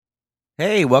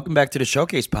Hey, welcome back to the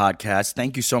Showcase podcast.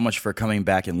 Thank you so much for coming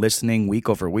back and listening week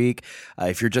over week.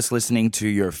 If you're just listening to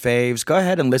your faves, go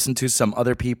ahead and listen to some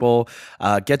other people.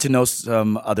 Get to know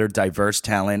some other diverse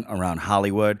talent around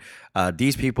Hollywood.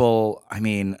 These people,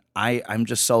 I'm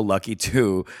just so lucky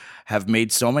to have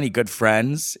made so many good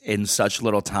friends in such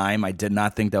little time. I did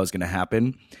not think that was going to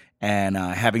happen. And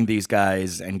having these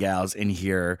guys and gals in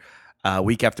here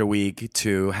week after week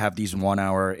to have these 1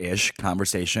 hour-ish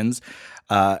conversations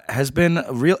has been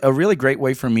a really great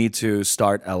way for me to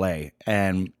start LA.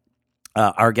 And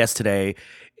our guest today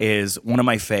is one of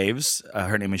my faves.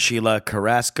 Her name is Sheila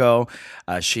Carrasco.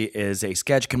 She is a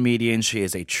sketch comedian. She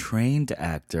is a trained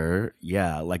actor.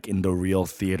 Yeah, like in the real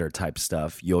theater type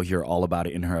stuff. You'll hear all about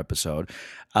it in her episode.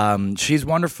 She's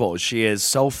wonderful. She is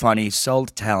so funny, so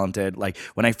talented. Like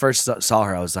when I first saw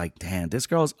her, I was like, damn, this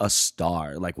girl's a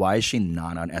star. Like, why is she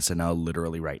not on SNL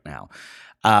literally right now?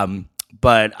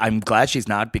 But I'm glad she's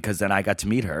not, because then I got to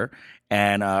meet her,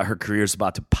 and her career is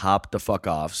about to pop the fuck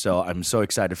off. So I'm so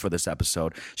excited for this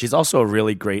episode. She's also a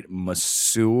really great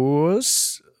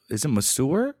masseuse. Is it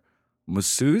masseur?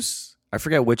 Masseuse? I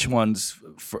forget which one's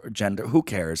for gender. Who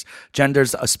cares?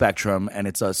 Gender's a spectrum, and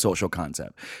it's a social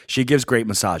concept. She gives great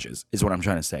massages, is what I'm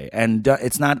trying to say. And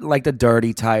it's not like the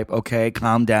dirty type, okay?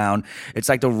 Calm down. It's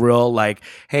like the real, like,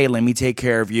 hey, let me take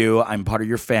care of you. I'm part of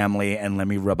your family, and let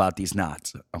me rub out these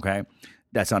knots, okay?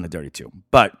 That sounded dirty too.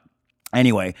 But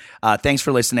anyway, thanks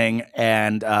for listening.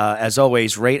 And as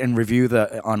always, rate and review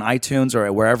on iTunes or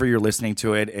wherever you're listening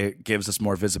to it. It gives us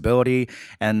more visibility,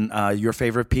 and your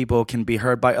favorite people can be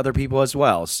heard by other people as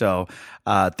well. So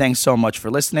thanks so much for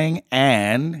listening.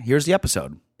 And here's the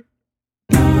episode.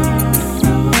 I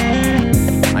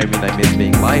miss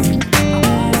being liked.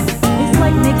 It's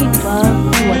like making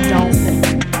love to a dolphin.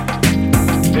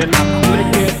 Then I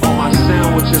flick it on my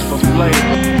sandwiches for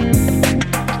flavor.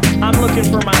 I'm looking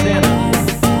for my dinner.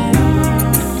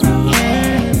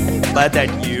 Glad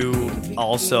that you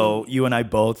and I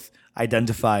both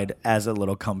identified as a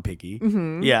little cum piggy.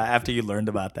 Mm-hmm. Yeah, after you learned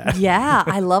about that. Yeah,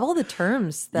 I love all the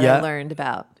terms that I learned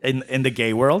about. In the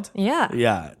gay world? Yeah.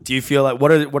 Yeah. Do you feel like,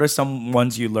 what are some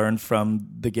ones you learned from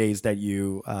the gays that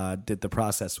you did the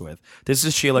process with? This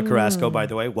is Sheila Carrasco, by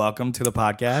the way. Welcome to the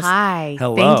podcast. Hi.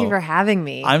 Hello. Thank you for having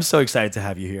me. I'm so excited to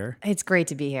have you here. It's great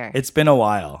to be here. It's been a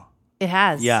while. It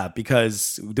has. Yeah,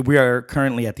 because we are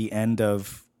currently at the end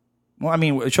of,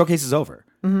 Showcase is over.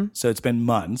 Mm-hmm. So it's been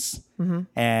months,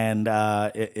 and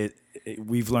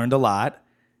we've learned a lot.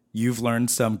 You've learned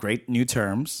some great new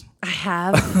terms. I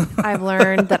have. I've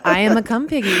learned that I am a cum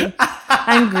piggy.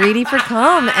 I'm greedy for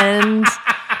cum, and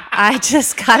I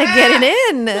just gotta get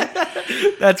it in.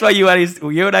 That's why you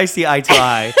and I see eye to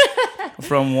eye.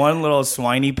 From one little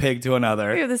swiny pig to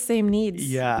another. We have the same needs.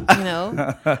 Yeah. You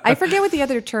know? I forget what the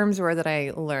other terms were that I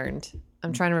learned.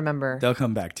 I'm trying to remember. They'll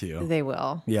come back to you. They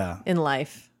will. Yeah. In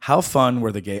life. How fun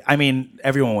were the gays? I mean,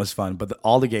 everyone was fun, but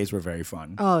all the gays were very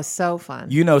fun. Oh, so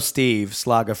fun. You know Steve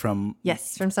Slaga from...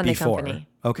 Yes, from Sunday Company.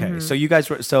 Okay, so you guys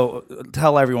were... So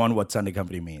tell everyone what Sunday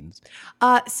Company means.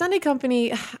 Sunday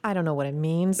Company, I don't know what it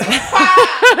means.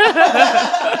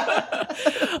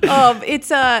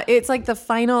 It's like the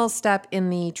final step in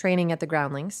the training at the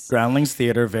Groundlings. Groundlings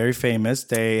Theater, very famous.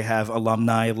 They have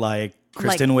alumni like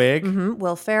Kristen Wiig.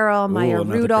 Will Ferrell, Maya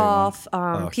Rudolph,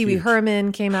 Pee Wee huge.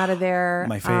 Herman came out of there.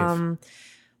 My fave.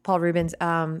 Paul Rubens,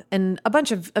 and a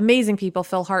bunch of amazing people.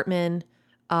 Phil Hartman.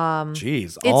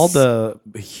 Jeez, all the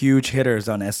huge hitters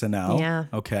on SNL. Yeah.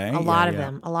 Okay. A lot of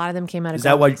them. A lot of them came out of Is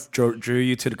that Groundlings. what drew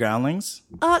you to the Groundlings?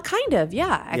 Kind of,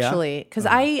 yeah, actually. Because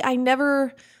I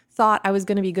never thought I was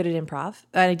going to be good at improv.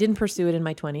 I didn't pursue it in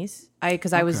my 20s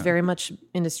because I was very much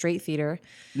into straight theater.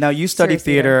 Now, you studied Serious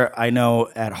theater. I know,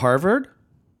 at Harvard.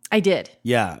 I did.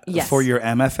 Yeah. Yes. For your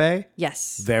MFA.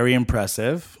 Yes. Very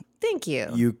impressive. Thank you.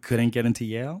 You couldn't get into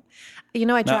Yale? You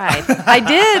know, I tried. I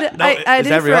did. No, I is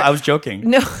did that real? I was joking.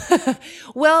 No.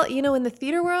 Well, in the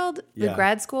theater world, the Yeah.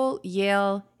 grad school,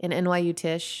 Yale and NYU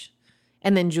Tisch,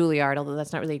 and then Juilliard, although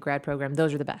that's not really a grad program,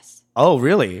 those are the best. Oh,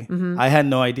 really? I had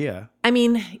no idea. I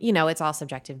mean, it's all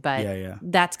subjective, but Yeah.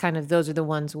 that's those are the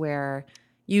ones where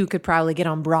you could probably get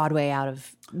on Broadway out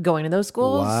of going to those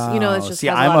schools. Wow. It's just See,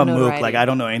 has I'm lot a of mook. notoriety. Like, I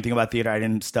don't know anything about theater. I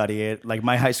didn't study it. Like,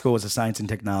 my high school was a science and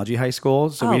technology high school.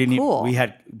 So Oh, we didn't cool. we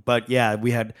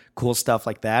had cool stuff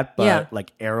like that, but Yeah.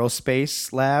 like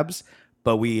aerospace labs,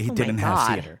 but we didn't have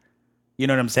God. theater. You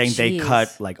know what I'm saying? They Jeez.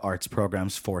 cut like arts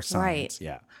programs for science. Right.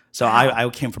 Yeah. So I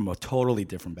came from a totally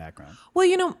different background.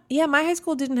 Well, my high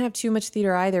school didn't have too much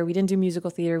theater either. We didn't do musical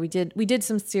theater. We did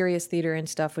some serious theater and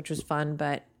stuff, which was fun,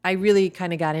 but I really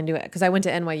kind of got into it because I went to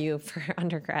NYU for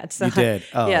undergrad. So You did?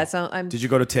 Oh. Yeah. So Did you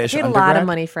go to Tisch I paid undergrad? a lot of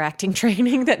money for acting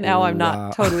training that now I'm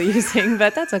not totally using,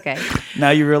 but that's okay. Now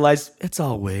you realize it's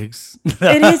all wigs.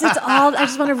 It is. It's all. I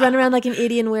just want to run around like an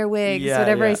idiot and wear wigs. Yeah,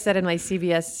 Whatever yeah. I said in my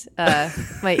CBS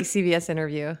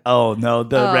interview. Oh no,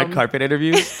 the red carpet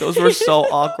interviews. Those were so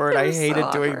awkward. I hated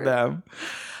doing awkward. them.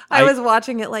 I was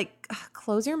watching it like,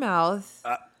 close your mouth,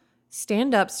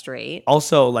 stand up straight.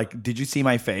 Also, like, did you see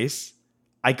my face?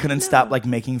 I couldn't stop like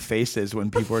making faces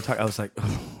when people were talking. I was like,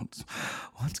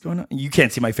 what's going on? You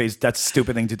can't see my face. That's a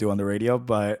stupid thing to do on the radio,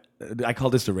 but I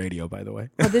call this the radio, by the way.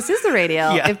 Well, this is the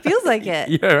radio. Yeah. It feels like it.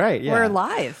 You're right. Yeah. We're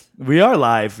live. We are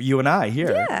live, you and I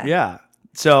here. Yeah.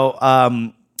 So,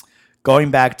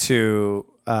 going back to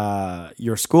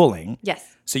your schooling. Yes.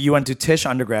 So you went to Tisch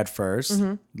undergrad first,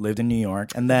 lived in New York,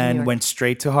 and then went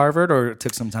straight to Harvard, or it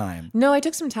took some time? No, I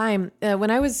took some time.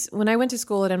 When I went to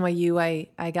school at NYU,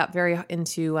 I got very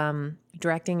into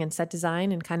directing and set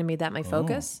design and kind of made that my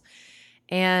focus.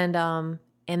 And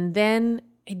then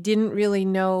I didn't really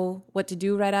know what to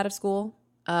do right out of school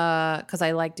because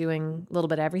I like doing a little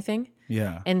bit of everything.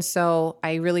 Yeah. And so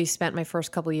I really spent my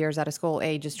first couple of years out of school,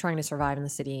 just trying to survive in the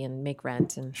city and make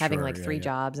rent and having like three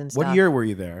jobs and stuff. What year were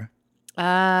you there?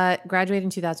 Graduated in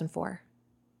 2004.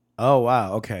 Oh,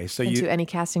 wow. Okay. So And you... to any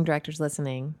casting directors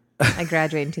listening, I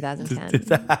graduated in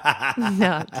 2010. No,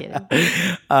 I'm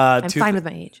kidding. I'm fine with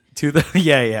my age.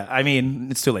 Yeah. I mean,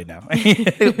 it's too late now.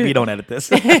 We don't edit this.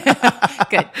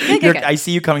 Good. Good. I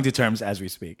see you coming to terms as we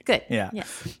speak. Good. Yeah.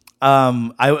 Yes.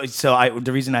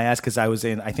 The reason I asked, because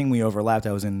I think we overlapped.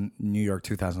 I was in New York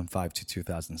 2005 to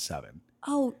 2007.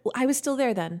 Oh, I was still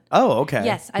there then. Oh, okay.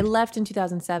 Yes, I left in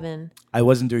 2007. I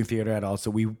wasn't doing theater at all,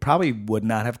 so we probably would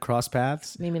not have crossed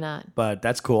paths. Maybe not. But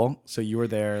that's cool. So you were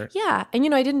there. Yeah,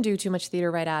 and I didn't do too much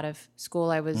theater right out of school.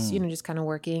 I was, just kind of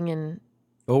working, and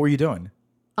What were you doing?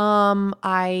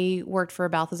 I worked for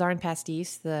Balthazar and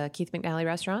Pastis, the Keith McNally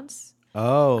restaurants.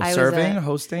 Oh, I was serving,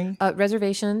 hosting?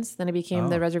 Reservations. Then I became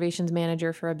the reservations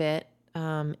manager for a bit.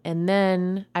 And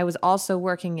then I was also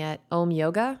working at Om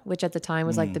Yoga, which at the time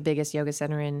was like the biggest yoga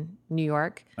center in New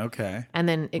York. Okay. And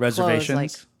then it Reservations?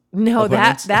 closed. No,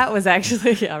 Appointments? that was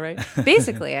actually, yeah, right.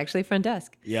 Basically, actually front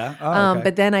desk. Yeah. Oh, okay.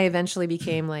 But then I eventually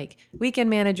became like weekend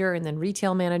manager and then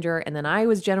retail manager. And then I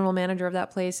was general manager of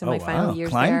that place in my final years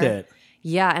Climbed there. it.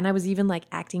 Yeah. And I was even like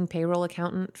acting payroll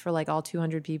accountant for like all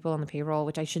 200 people on the payroll,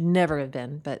 which I should never have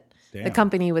been. But the Damn.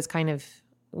 company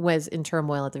was in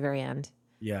turmoil at the very end.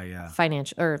 Yeah.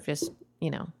 Financial, or just,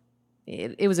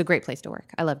 it was a great place to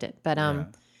work. I loved it. But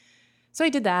so I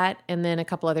did that, and then a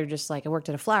couple other, just like I worked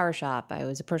at a flower shop. I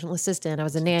was a personal assistant. I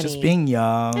was a nanny. Just being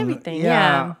young. Everything,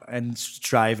 yeah. And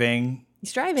striving.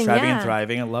 Striving, and yeah.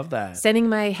 thriving. I love that. Sending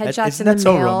my headshots Isn't in the that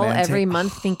so mail romantic? every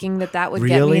month, thinking that would get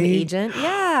me an Really? agent.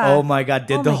 Yeah. Oh my God,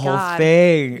 did Oh the my whole God.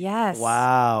 thing. Yes.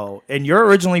 Wow. And you're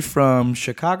originally from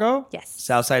Chicago? Yes.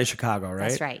 South side of Chicago, right?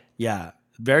 That's right. Yeah.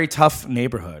 Very tough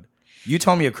neighborhood. You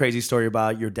told me a crazy story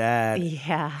about your dad.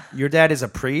 Yeah. Your dad is a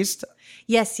priest?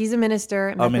 Yes, he's a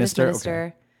minister. Methodist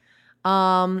minister?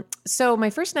 So my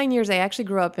first 9 years, I actually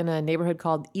grew up in a neighborhood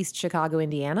called East Chicago,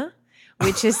 Indiana,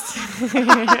 which is this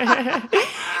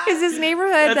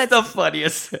neighborhood That's the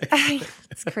funniest thing.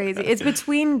 it's crazy. It's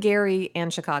between Gary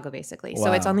and Chicago, basically.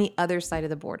 So it's Wow. on the other side of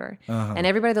the border. And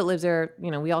everybody that lives there,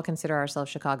 we all consider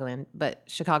ourselves Chicagoans,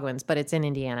 but it's in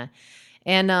Indiana.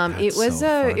 And it was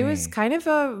so it was funny. kind of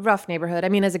a rough neighborhood. I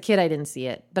mean, as a kid, I didn't see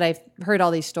it, but I've heard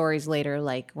all these stories later.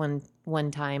 Like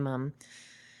one time,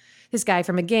 this guy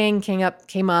from a gang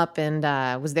came up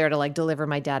and was there to like deliver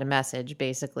my dad a message,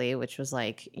 basically, which was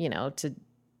like,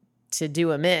 to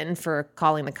do him in for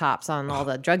calling the cops on all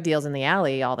the drug deals in the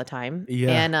alley all the time. Yeah.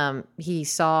 And he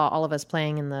saw all of us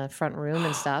playing in the front room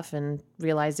and stuff and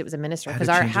realized it was a minister Had because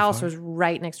to our change of house heart. was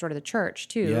right next door to the church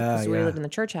too. Yeah, Because we yeah. lived in the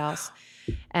church house.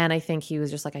 And I think he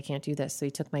was just like, I can't do this. So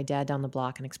he took my dad down the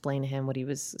block and explained to him what he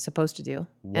was supposed to do.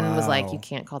 And was like, Wow. you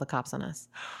can't call the cops on us.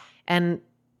 And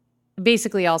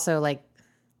basically also like,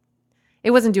 it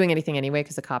wasn't doing anything anyway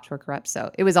because the cops were corrupt. So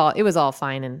it was all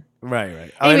fine. And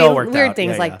Right. Anyway, it all worked weird out.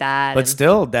 things Yeah, like yeah. that. But And-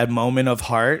 still, that moment of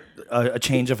heart, a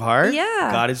change of heart. Yeah.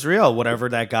 God is real, whatever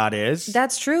that God is.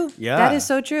 That's true. Yeah. That is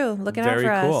so true. Looking Very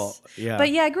out for cool. us. Yeah. But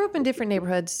yeah, I grew up in different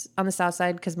neighborhoods on the south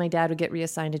side because my dad would get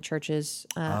reassigned to churches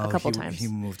a couple times. He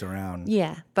moved around.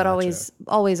 Yeah, but Gotcha.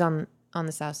 always on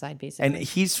the south side, basically. And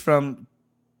he's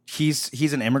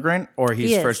an immigrant, or he's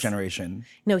He is. first generation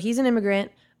No, he's an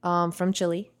immigrant from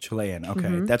Chile. Chilean. Okay.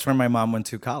 Mm-hmm. That's where my mom went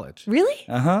to college. Really?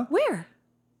 Uh-huh. Where?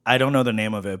 I don't know the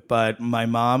name of it, but my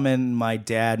mom and my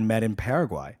dad met in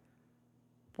Paraguay.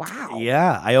 Wow.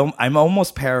 Yeah, I'm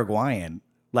almost Paraguayan,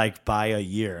 like by a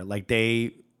year. Like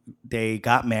they they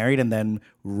got married and then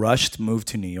moved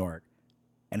to New York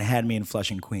and had me in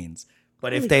Flushing, Queens.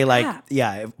 But if they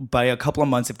by a couple of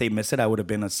months, if they missed it, I would have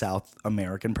been a South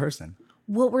American person.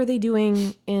 What were they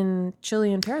doing in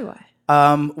Chile and Paraguay?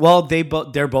 Well,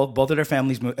 both of their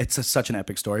families moved. It's such an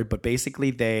epic story, but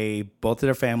basically both of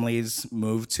their families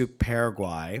moved to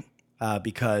Paraguay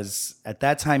because at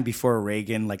that time, before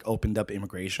Reagan like opened up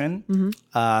immigration,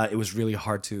 it was really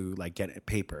hard to like get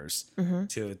papers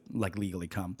to like legally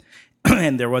come.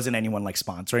 And there wasn't anyone like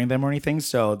sponsoring them or anything,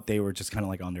 so they were just kind of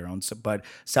like on their own. So, but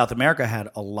South America had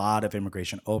a lot of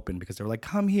immigration open because they were like,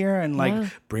 come here and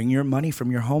like bring your money from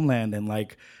your homeland and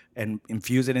like and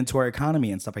infuse it into our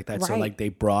economy and stuff like that. Right. So like they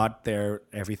brought their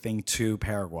everything to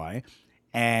Paraguay,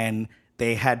 and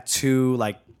they had two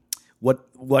like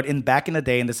what back in the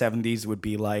day in the 70s would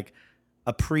be like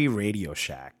a pre-Radio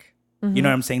Shack. You know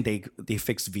what I'm saying? They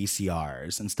fixed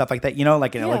VCRs and stuff like that. You know,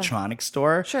 like an electronics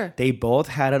store. Sure. They both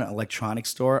had an electronics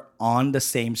store on the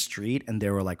same street, and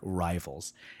they were like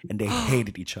rivals, and they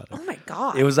hated each other. Oh my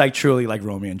God! It was like truly like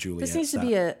Romeo and Juliet. This needs to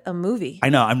be a movie. I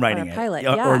know. I'm writing or a pilot, it,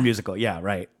 or a musical. Yeah,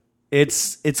 right.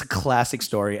 It's a classic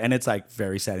story, and it's like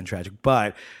very sad and tragic.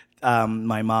 But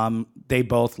my mom, they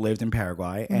both lived in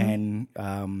Paraguay, and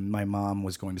my mom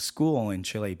was going to school in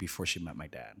Chile before she met my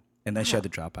dad. And then she had to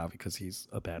drop out because he's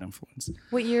a bad influence.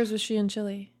 What years was she in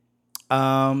Chile?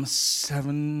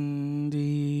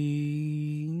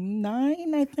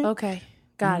 79, I think. Okay,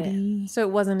 got it. So it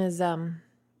wasn't as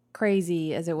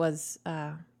crazy as it was,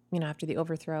 after the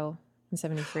overthrow in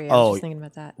 73. I was just thinking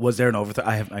about that. Was there an overthrow?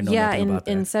 I know nothing about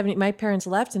that. In 70, my parents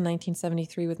left in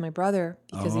 1973 with my brother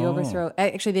because the overthrow.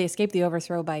 Actually, they escaped the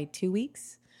overthrow by 2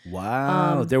 weeks.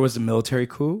 Wow. There was a military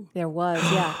coup? There was,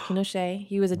 yeah. Pinochet.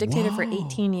 He was a dictator for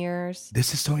 18 years.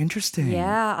 This is so interesting.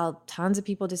 Yeah. Tons of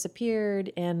people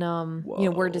disappeared and,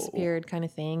 word disappeared kind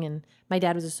of thing. And my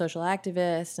dad was a social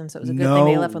activist. And so it was a good thing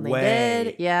they left when they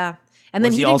did. Yeah. And then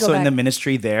was he also in the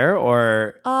ministry there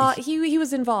or? He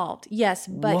was involved. Yes.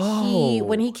 But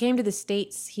when he came to the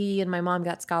States, he and my mom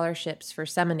got scholarships for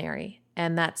seminary.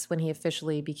 And that's when he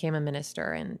officially became a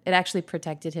minister. And it actually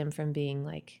protected him from being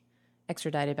like,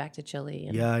 extradited back to Chile.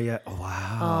 And, yeah.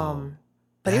 Wow.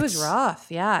 But it was rough.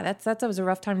 Yeah, that was a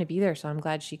rough time to be there. So I'm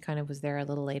glad she kind of was there a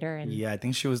little later. And yeah, I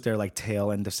think she was there like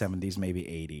tail end of 70s, maybe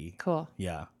 80. Cool.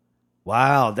 Yeah.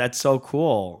 Wow, that's so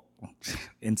cool.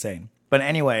 Insane. But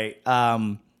anyway,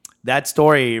 that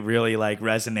story really like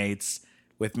resonates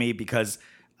with me because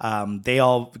they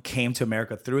all came to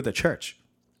America through the church.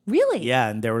 Really? Yeah,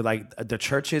 and they were like the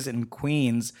churches in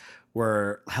Queens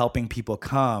were helping people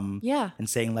come and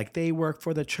saying like they work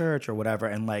for the church or whatever,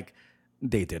 and like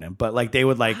they didn't, but like they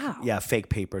would like fake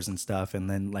papers and stuff and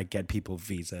then like get people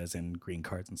visas and green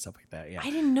cards and stuff like that. Yeah, I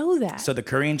didn't know that. So the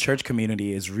Korean church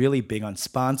community is really big on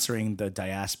sponsoring the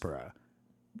diaspora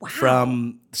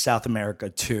from South America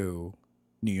to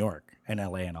New York and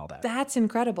LA and all that. That's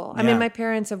incredible. I mean, my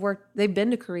parents they've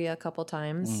been to Korea a couple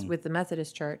times with the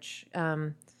Methodist church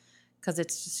because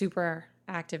it's super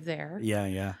active there.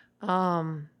 Yeah.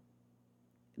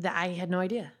 That I had no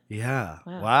idea. Yeah.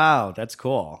 Wow. That's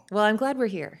cool. Well, I'm glad we're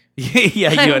here.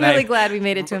 Yeah, I'm really glad we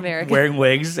made it to America. Wearing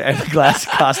wigs and glass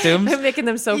costumes. I'm making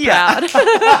them so proud. That's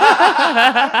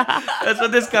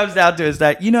what this comes down to is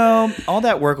that, all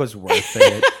that work was worth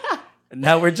it.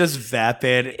 Now we're just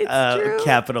vapid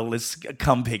capitalist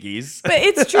cum piggies. But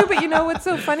it's true. But what's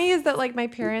so funny is that like my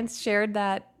parents shared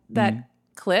that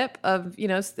clip of,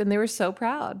 and they were so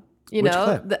proud.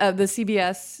 The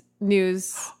CBS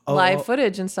News live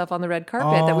footage and stuff on the red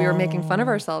carpet that we were making fun of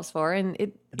ourselves for, and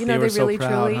they really so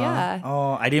proud, truly,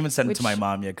 Oh, I didn't even send it to my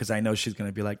mom yet because I know she's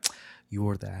gonna be like,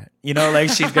 "You're that," like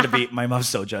she's gonna be. My mom's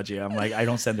so judgy. I'm like, I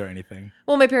don't send her anything.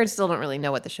 Well, my parents still don't really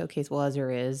know what the showcase was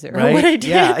or is or right? what I did.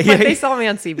 Yeah. But they saw me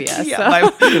on CBS. Yeah,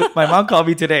 so. my mom called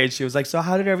me today and she was like, "So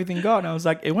how did everything go?" And I was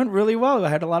like, "It went really well. I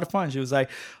had a lot of fun." She was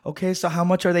like, "Okay, so how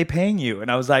much are they paying you?"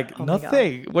 And I was like,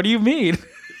 "Nothing. What do you mean?"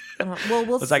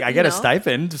 It's like I get a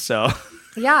stipend, so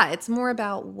it's more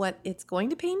about what it's going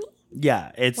to pay me.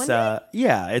 Yeah, it's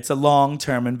it's a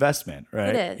long-term investment,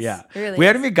 right? It is. Yeah, it really we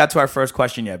haven't even got to our first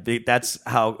question yet. That's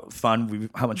how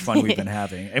much fun we've been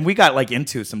having, and we got like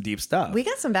into some deep stuff. We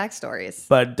got some backstories.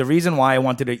 But the reason why I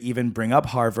wanted to even bring up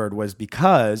Harvard was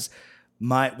because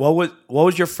what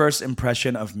was your first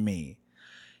impression of me?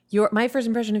 My first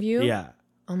impression of you? Yeah.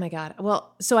 Oh my God.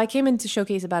 Well, so I came into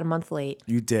Showcase about a month late.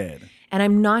 You did. And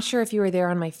I'm not sure if you were there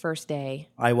on my first day.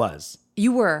 I was.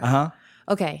 You were? Uh-huh.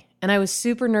 Okay. And I was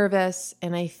super nervous,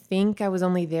 and I think I was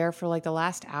only there for like the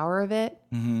last hour of it.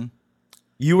 Mm-hmm.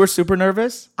 You were super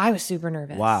nervous? I was super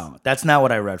nervous. Wow. That's not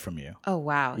what I read from you. Oh,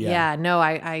 wow. Yeah. No,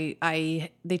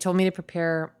 they told me to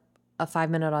prepare a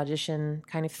 5-minute audition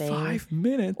kind of thing. 5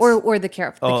 minutes? Or the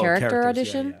character characters,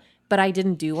 audition. yeah. But I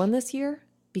didn't do one this year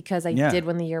because I did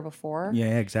one the year before.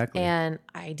 Yeah, exactly. And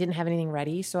I didn't have anything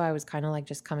ready. So I was kind of like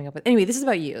just coming up with... Anyway, this is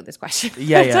about you, this question.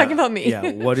 Yeah, yeah. Talking about me.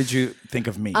 Yeah. What did you think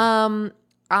of me?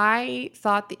 I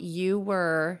thought that you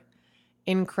were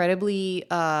incredibly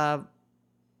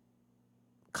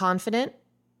confident.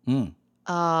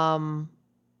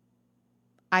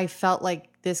 I felt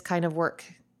like this kind of work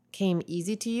came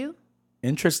easy to you.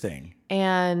 Interesting.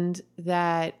 And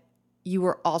that you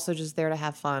were also just there to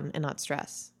have fun and not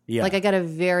stress. Yeah. Like I got a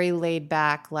very laid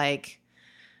back, like,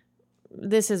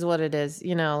 this is what it is,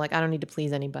 you know, like I don't need to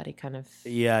please anybody kind of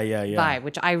vibe,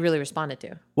 which I really responded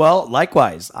to. Well,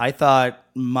 likewise, I thought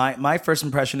my first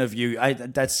impression of you,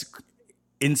 that's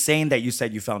insane that you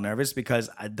said you felt nervous because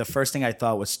the first thing I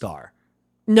thought was Star.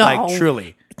 No. Like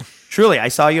truly, I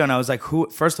saw you and I was like, who?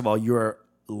 First of all, you're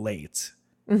late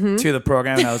to the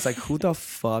program, and I was like, who the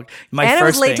fuck? I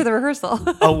was late to the rehearsal.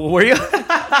 Oh, were you?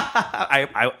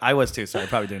 I was too, so I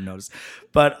probably didn't notice.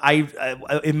 But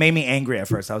it made me angry at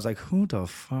first. I was like, who the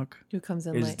fuck Who comes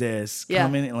in is late? this? Yeah.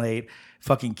 Coming in late,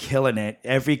 fucking killing it.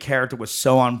 Every character was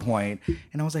so on point.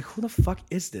 And I was like, who the fuck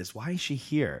is this? Why is she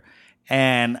here?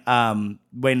 And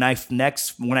when I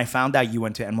found out you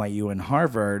went to NYU and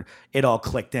Harvard, it all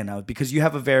clicked in. Because you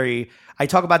have I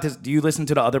talk about this. Do you listen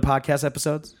to the other podcast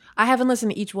episodes? I haven't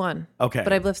listened to each one. Okay.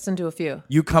 But I've listened to a few.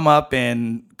 You come up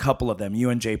in a couple of them, you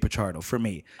and Jay Pichardo, for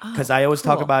me. Because I always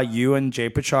talk about you and Jay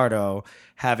Pichardo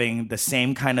having the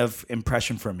same kind of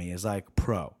impression for me as like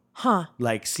pro. Huh.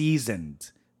 Like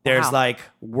seasoned. There's Wow. like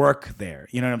work there.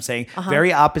 You know what I'm saying?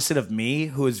 Very opposite of me,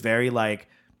 who is very like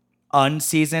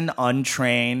unseasoned,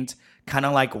 untrained, kind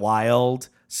of like wild,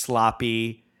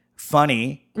 sloppy,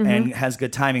 funny, and has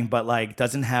good timing, but like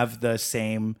doesn't have the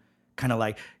same kind of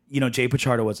like, you know, Jay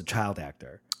Pichardo was a child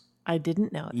actor. I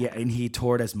didn't know that. Yeah, and he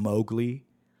toured as Mowgli.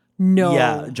 No.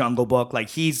 Yeah, Jungle Book. Like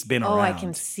he's been around. Oh, I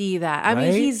can see that. I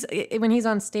Right? mean, when he's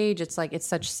on stage, it's like it's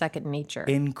such second nature.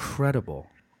 Incredible.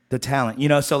 The talent, you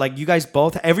know, so like you guys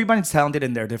both, everybody's talented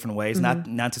in their different ways. Not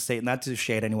to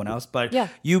shade anyone else, but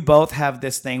you both have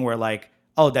this thing where like,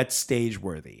 oh, that's stage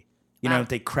worthy. You know,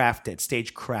 they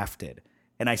stage crafted.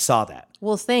 And I saw that.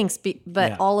 Well, thanks.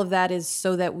 But all of that is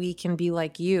so that we can be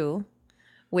like you,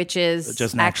 which is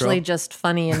Just natural? actually just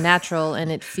funny and natural.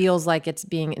 And it feels like it's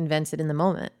being invented in the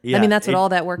moment. Yeah, I mean, that's what all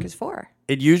that work is for.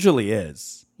 It usually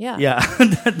is. Yeah. Yeah.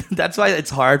 That's why it's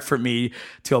hard for me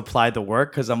to apply the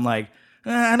work because I'm like,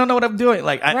 I don't know what I'm doing.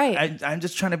 Like, I'm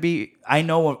just trying to be, I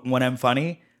know when I'm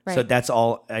funny. Right. So that's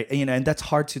all, and that's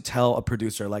hard to tell a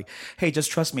producer. Like, hey, just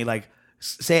trust me. Like,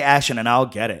 say action and I'll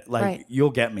get it. Like,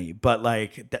 you'll get me. But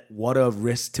like, what a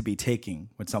risk to be taking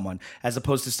with someone as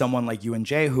opposed to someone like you and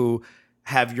Jay who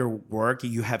have your work,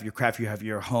 you have your craft, you have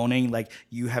your honing, like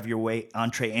you have your way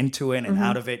entree into it and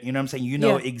out of it. You know what I'm saying? You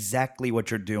know exactly what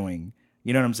you're doing.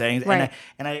 You know what I'm saying? Right.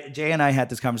 And Jay and I had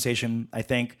this conversation, I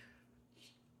think,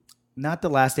 not the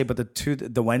last day, but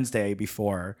the Wednesday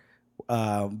before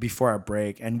our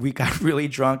break, and we got really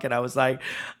drunk, and I was like,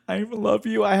 I love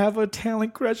you. I have a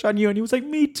talent crush on you. And he was like,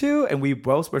 me too. And we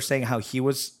both were saying how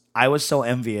I was so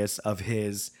envious of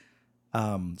his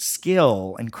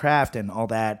skill and craft and all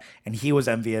that. And he was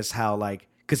envious how like,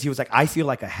 because he was like, I feel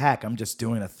like a hack. I'm just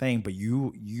doing a thing, but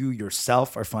you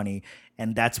yourself are funny.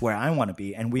 And that's where I want to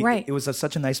be. And it was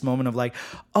such a nice moment of like,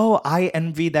 oh, I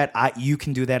envy that you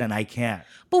can do that and I can't.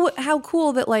 But how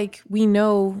cool that like we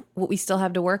know what we still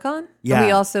have to work on. Yeah. And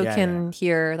we also can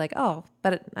hear like, oh,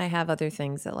 but I have other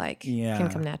things that like can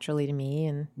come naturally to me.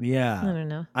 And I don't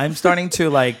know. I'm starting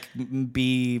to like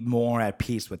be more at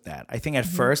peace with that. I think at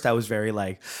first I was very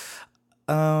like,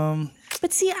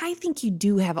 But see, I think you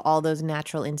do have all those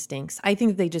natural instincts. I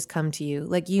think that they just come to you.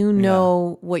 Like, you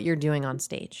know what you're doing on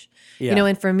stage. Yeah. You know,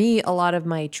 and for me, a lot of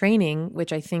my training,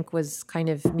 which I think was kind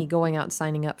of me going out and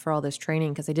signing up for all this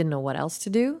training because I didn't know what else to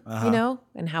do, you know,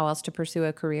 and how else to pursue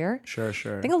a career. Sure.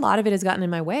 I think a lot of it has gotten in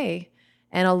my way.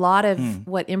 And a lot of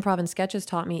what improv and sketch has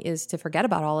taught me is to forget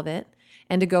about all of it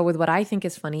and to go with what I think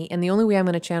is funny. And the only way I'm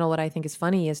going to channel what I think is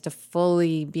funny is to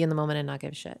fully be in the moment and not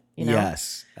give a shit. You know?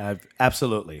 Yes,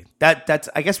 absolutely. That's.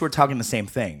 I guess we're talking the same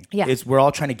thing. Yeah. We're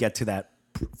all trying to get to that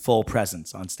full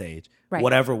presence on stage,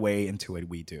 whatever way into it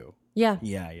we do. Yeah.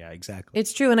 Yeah, exactly.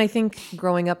 It's true. And I think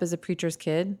growing up as a preacher's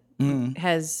kid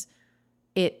has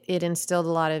it instilled a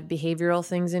lot of behavioral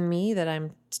things in me that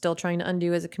I'm still trying to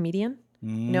undo as a comedian.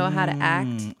 You know how to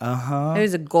act.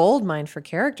 There's a gold mine for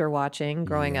character watching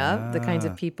growing up. The kinds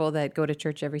of people that go to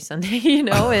church every Sunday, you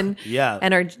know, and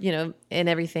and are, you know, and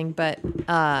everything. But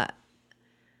at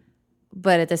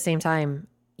the same time,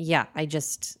 I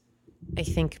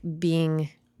think being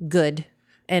good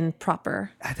and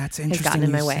proper. That's gotten interesting in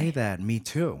you my way. say that. Me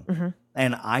too.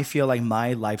 And I feel like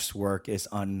my life's work is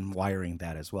unwiring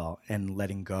that as well, and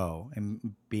letting go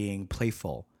and being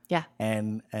playful. Yeah.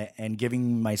 And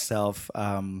giving myself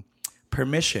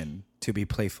permission to be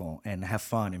playful and have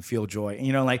fun and feel joy.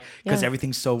 You know, like, because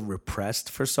everything's so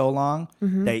repressed for so long.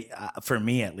 That for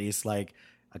me at least, like,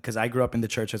 because I grew up in the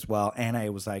church as well, and I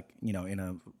was like, you know, in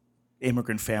a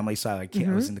immigrant family, so I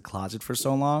was in the closet for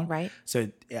so long. Right. So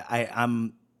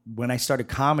I'm when I started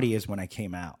comedy is when I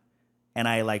came out, and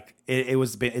I like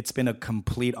it's been a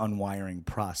complete unwiring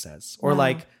process, or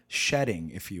like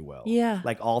shedding, if you will. Yeah.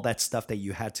 Like all that stuff that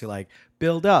you had to like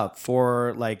build up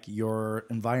for like your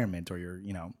environment or your,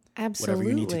 you know, whatever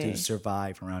you need to do to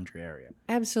survive around your area.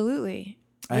 Absolutely.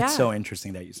 That's so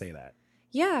interesting that you say that.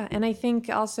 Yeah, and I think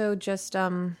also just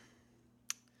kind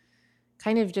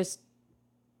of just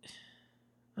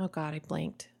oh God, I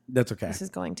blanked. That's okay. This is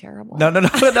going terrible. No,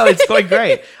 it's going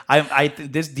great.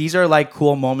 These are like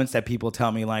cool moments that people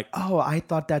tell me like, oh, I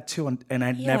thought that too, and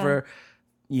I never,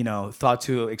 you know, thought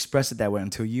to express it that way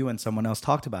until you and someone else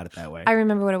talked about it that way. I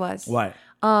remember what it was. What?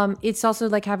 It's also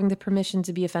like having the permission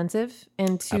to be offensive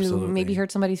and to maybe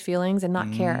hurt somebody's feelings and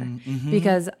not care,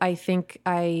 because I think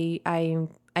I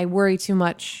worry too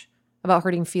much about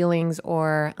hurting feelings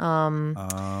or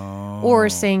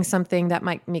saying something that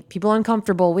might make people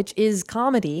uncomfortable, which is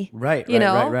comedy, Right.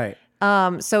 Right.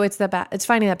 So it's it's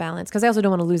finding that balance, because I also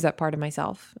don't want to lose that part of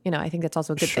myself. You know, I think that's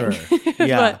also a good thing.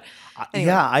 Yeah. Anyway.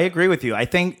 Yeah, I agree with you. I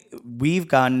think we've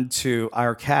gotten to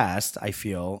our cast, I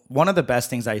feel. One of the best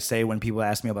things I say when people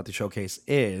ask me about the showcase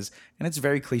is, and it's a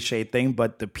very cliche thing,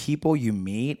 but the people you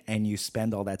meet and you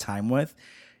spend all that time with,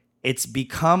 it's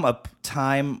become a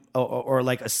time or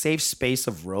like a safe space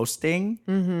of roasting,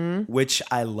 which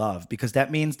I love, because that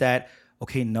means that,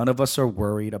 okay, none of us are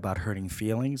worried about hurting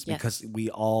feelings, because we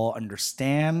all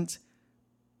understand,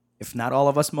 if not all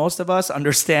of us, most of us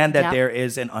understand that there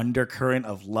is an undercurrent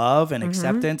of love and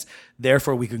acceptance.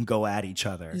 Therefore, we can go at each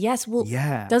other. Yes. Well,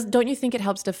 don't you think it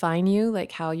helps define you,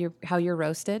 like how you're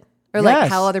roasted? Or like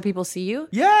how other people see you?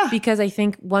 Yeah. Because I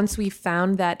think once we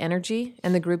found that energy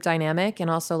and the group dynamic, and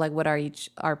also like what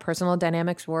our personal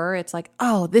dynamics were, it's like,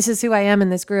 oh, this is who I am in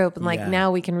this group. And like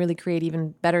now we can really create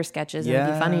even better sketches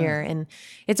and be funnier. And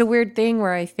it's a weird thing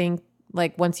where I think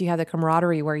like once you have the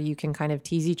camaraderie where you can kind of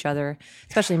tease each other,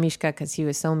 especially Mishka, because he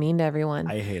was so mean to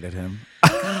everyone. I hated him.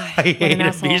 I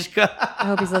hated Mishka. I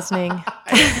hope he's listening.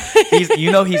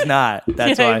 He's not.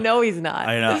 That's why. I know he's not.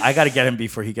 I know. I got to get him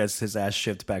before he gets his ass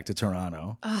shipped back to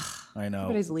Toronto. I know.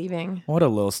 But he's leaving. What a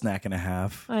little snack and a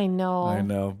half. I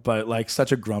know. But like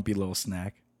such a grumpy little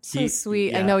snack. So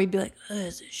sweet. Yeah. I know he'd be like,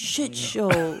 it's a shit show.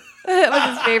 That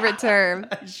was his favorite term.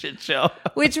 Shit show.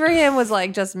 Which for him was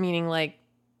like just meaning like,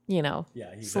 you know,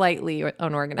 slightly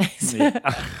unorganized.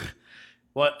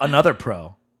 Well, another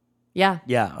pro. Yeah.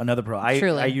 Yeah, another pro.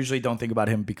 Truly. I usually don't think about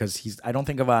him because I don't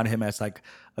think about him as like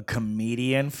a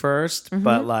comedian first,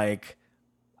 but like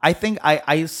I think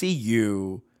I see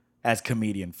you as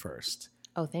comedian first.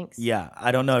 Oh, thanks. Yeah.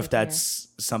 I don't know if that's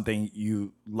something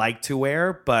you like to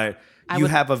wear, but you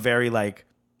have a very like,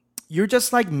 you're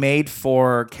just like made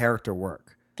for character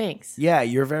work. Thanks. Yeah,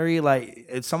 you're very like,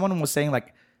 if someone was saying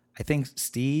like, I think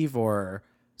Steve or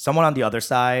someone on the other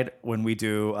side when we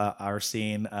do our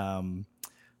scene,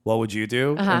 what would you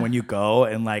do? And when you go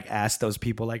and like ask those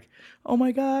people like, oh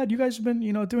my God, you guys have been,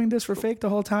 doing this for fake the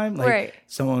whole time. Like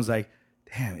someone was like,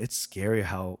 damn, it's scary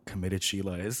how committed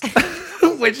Sheila is.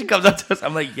 When she comes up to us,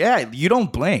 I'm like, yeah, you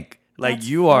don't blink. Like that's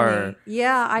you are,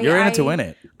 you're in it to win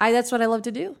it. That's what I love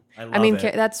to do. I mean,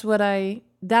 that's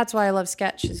why I love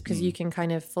sketch, is because you can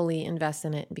kind of fully invest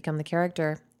in it and become the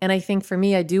character. And I think for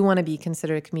me, I do want to be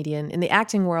considered a comedian. In the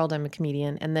acting world, I'm a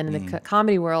comedian. And then in the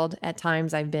comedy world, at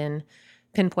times I've been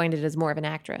pinpointed as more of an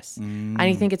actress. And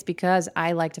I think it's because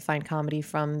I like to find comedy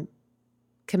from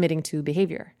committing to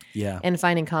behavior. Yeah. And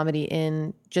finding comedy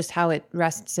in just how it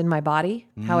rests in my body,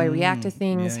 how I react to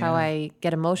things, how I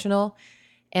get emotional.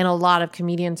 And a lot of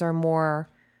comedians are more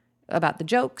about the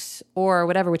jokes or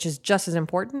whatever, which is just as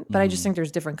important. But I just think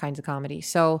there's different kinds of comedy.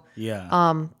 So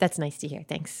that's nice to hear.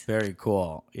 Thanks. Very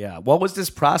cool. Yeah. What was this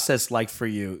process like for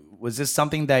you? Was this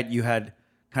something that you had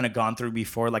kind of gone through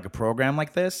before, like a program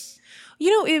like this?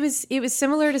 It was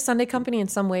similar to Sunday Company in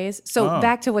some ways. So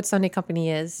back to what Sunday Company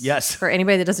is. Yes. For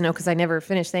anybody that doesn't know, because I never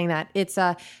finished saying that. It's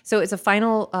a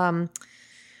final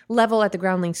level at the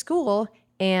Groundlings School.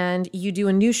 And you do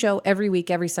a new show every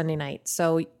week, every Sunday night.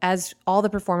 So as all the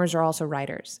performers are also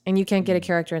writers. And you can't get a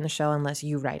character in the show unless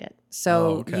you write it.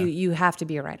 So you have to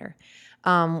be a writer,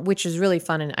 which is really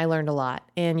fun. And I learned a lot.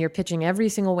 And you're pitching every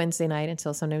single Wednesday night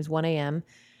until sometimes 1 a.m.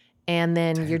 And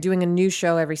then you're doing a new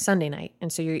show every Sunday night.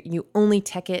 And so you only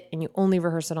tech it and you only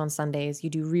rehearse it on Sundays. You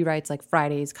do rewrites like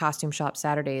Fridays, costume shop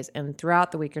Saturdays. And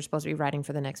throughout the week, you're supposed to be writing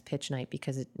for the next pitch night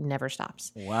because it never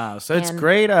stops. Wow. So it's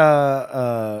great.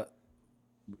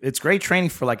 It's great training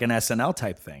for like an SNL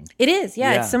type thing. It is.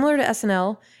 Yeah. It's similar to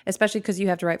SNL, especially because you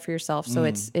have to write for yourself. So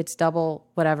it's double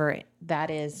whatever that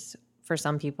is for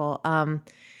some people.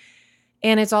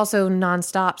 And it's also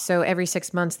nonstop. So every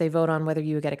 6 months they vote on whether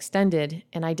you get extended.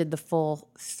 And I did the full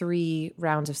 3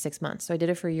 rounds of 6 months. So I did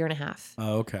it for a year and a half.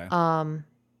 Oh, okay.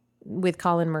 With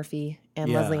Colin Murphy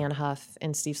and Leslie Ann Huff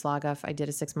and Steve Slogoff. I did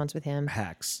a 6 months with him.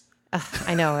 Hacks.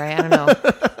 I know, right? I don't know.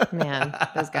 Man,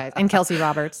 those guys. And Kelsey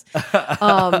Roberts.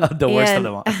 The worst of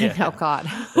them all. Yeah. Oh, God.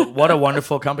 What a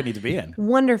wonderful company to be in.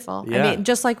 Wonderful. Yeah. I mean,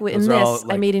 just like in Those are all, this,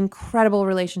 I made incredible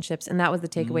relationships. And that was the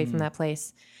takeaway from that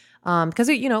place. Because,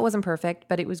 it wasn't perfect,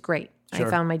 but it was great. Sure. I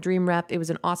found my dream rep. It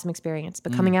was an awesome experience.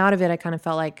 But coming out of it, I kind of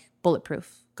felt like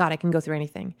bulletproof. God, I can go through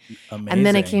anything. Amazing. And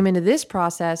then I came into this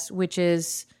process, which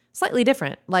is slightly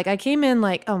different. Like I came in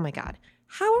like, oh my God,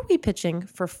 how are we pitching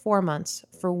for 4 months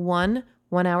for one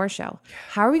 1-hour show?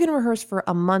 How are we going to rehearse for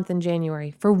a month in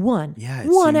January for one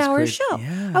 1-hour show?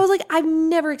 Yeah. I was like, I've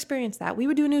never experienced that. We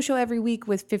would do a new show every week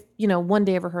with 1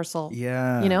 day of rehearsal.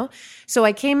 Yeah. So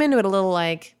I came into it a little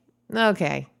like,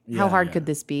 okay, how hard could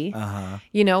this be?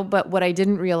 But what I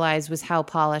didn't realize was how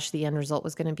polished the end result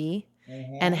was going to be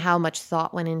and how much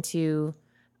thought went into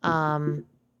showcasing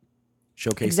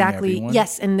everyone.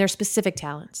 Yes, and their specific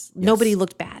talents. Yes. Nobody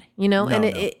looked bad,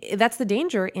 and that's the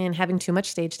danger in having too much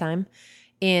stage time,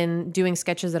 in doing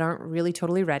sketches that aren't really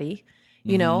totally ready.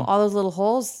 All those little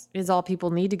holes is all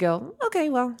people need to go, okay,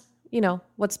 well,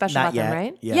 what's special Not about yet. them,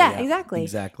 right? Yeah, exactly.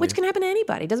 Which can happen to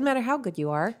anybody. It doesn't matter how good you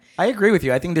are. I agree with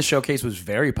you. I think this showcase was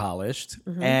very polished.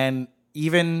 And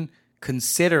even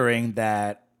considering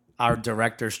that our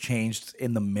directors changed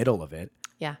in the middle of it.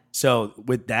 Yeah. So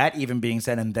with that even being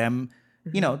said, and them,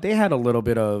 they had a little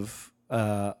bit of,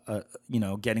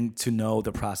 getting to know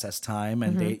the process time,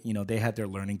 and they had their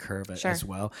learning curve as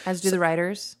well. As do the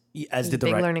writers. As did the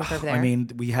big learning curve there. I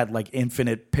mean, we had like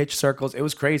infinite pitch circles. It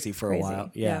was crazy for a while.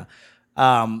 Yeah.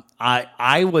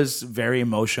 I was very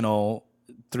emotional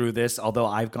through this, although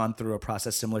I've gone through a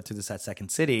process similar to this at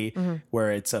Second City,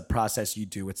 where it's a process you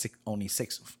do with only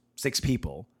six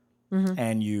people,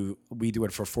 and we do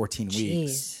it for 14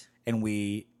 weeks, and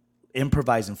we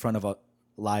improvise in front of a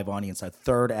live audience. A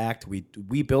third act,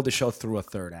 we build a show through a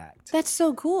third act. That's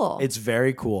so cool. It's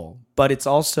very cool, but it's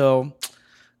also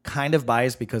kind of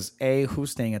biased because A, who's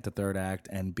staying at the third act,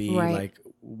 and B, like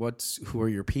who are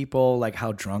your people? Like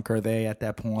how drunk are they at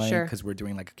that point? Sure. Because we're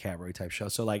doing like a cabaret type show.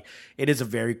 So like it is a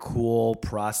very cool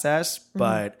process,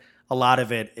 but a lot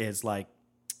of it is like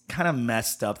kind of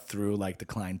messed up through like the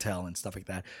clientele and stuff like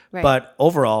that. Right. But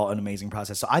overall, an amazing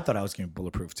process. So I thought I was going to be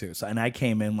bulletproof too. So, and I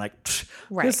came in like,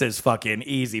 this is fucking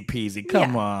easy peasy.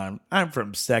 Come on. I'm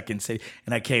from Second City.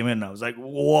 And I came in and I was like,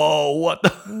 whoa, what the?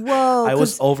 Whoa. I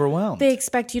was overwhelmed. They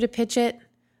expect you to pitch it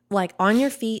like on your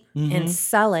feet and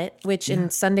sell it, which in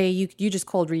Sunday you just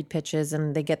cold read pitches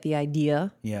and they get the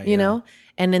idea, you know?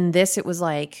 And in this, it was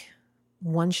like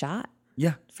one shot.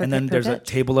 Yeah. And then there's a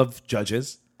table of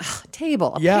judges.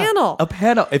 Panel. A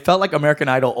panel. It felt like American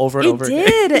Idol over and over again.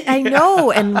 It did. I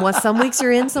know. And some weeks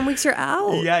you're in, some weeks you're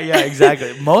out. Yeah,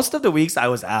 exactly. Most of the weeks I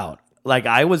was out. Like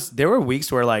there were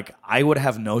weeks where like I would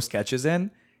have no sketches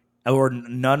in, or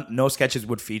no sketches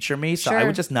would feature me. So I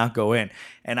would just not go in.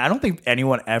 And I don't think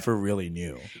anyone ever really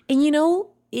knew. And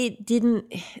it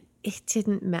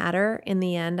didn't matter in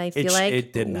the end. I feel like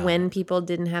it did not. When people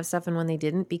didn't have stuff and when they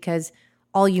didn't, because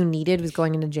all you needed was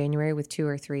going into January with 2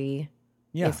 or 3.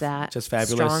 Yeah, if that, just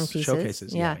fabulous strong pieces.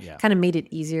 Showcases. Yeah. Kind of made it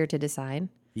easier to decide.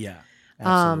 Yeah,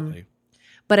 absolutely.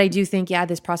 But I do think,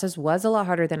 this process was a lot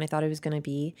harder than I thought it was going to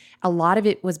be. A lot of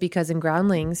it was because in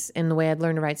Groundlings, and the way I'd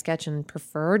learned to write sketch and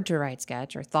preferred to write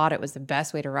sketch, or thought it was the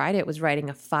best way to write it, was writing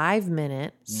a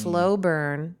 5-minute slow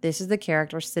burn. This is the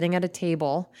character sitting at a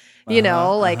table,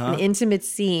 an intimate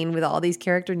scene with all these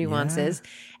character nuances.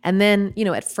 And then,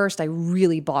 at first I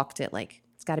really balked it, like,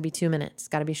 it's got to be 2 minutes. It's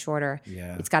got to be shorter.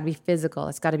 Yeah. It's got to be physical.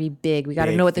 It's got to be big. We got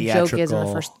to know what the joke is in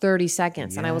the first 30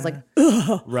 seconds. Yeah. And I was like,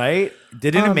 ugh. Right?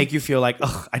 Didn't it make you feel like,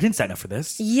 ugh, I didn't sign up for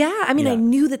this? Yeah. I mean, I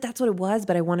knew that's what it was,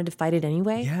 but I wanted to fight it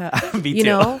anyway. Yeah. Me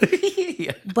too.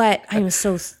 But I'm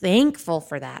so thankful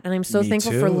for that. And I'm so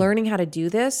thankful for learning how to do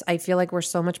this. I feel like we're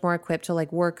so much more equipped to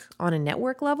like work on a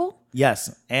network level.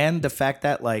 Yes. And the fact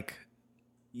that like,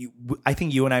 I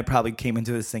think you and I probably came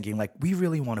into this thinking like we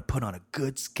really want to put on a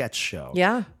good sketch show.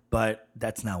 Yeah. But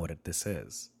that's not what this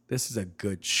is. This is a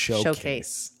good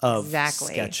showcase of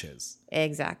sketches.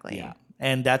 Exactly. Yeah.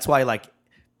 And that's why like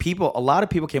a lot of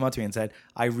people came up to me and said,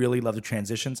 I really love the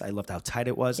transitions. I loved how tight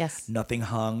it was. Yes. Nothing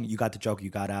hung. You got the joke, you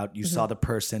got out. You saw the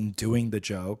person doing the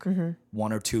joke,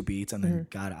 1 or 2 beats, and then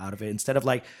got out of it. Instead of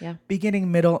like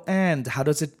beginning, middle, end. How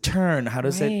does it turn? How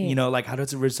does it, like how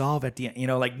does it resolve at the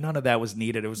end? Like none of that was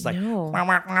needed. It was like, you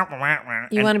want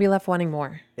to be left wanting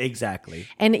more. Exactly.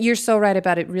 And you're so right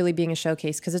about it really being a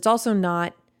showcase, because it's also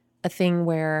not a thing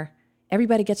where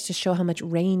everybody gets to show how much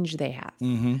range they have.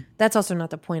 That's also not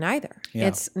the point either. Yeah.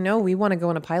 It's we want to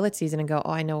go in a pilot season and go,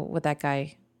 oh, I know what that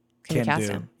guy can cast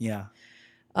do. in. Yeah.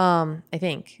 I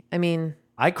think. I mean,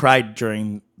 I cried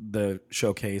during the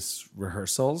showcase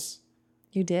rehearsals.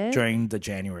 You did? During the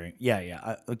January.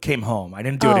 Yeah. I came home. I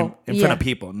didn't do it in front of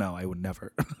people. No, I would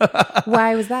never.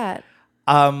 Why was that?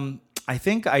 I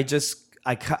think I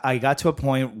got to a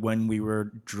point when we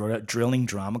were drilling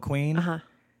Drama Queen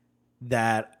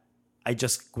that I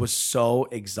just was so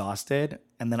exhausted.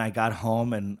 And then I got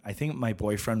home and I think my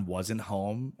boyfriend wasn't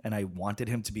home and I wanted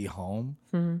him to be home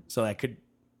so I could,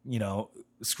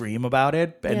 scream about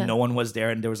it. And no one was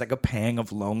there. And there was like a pang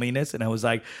of loneliness. And I was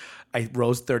like, I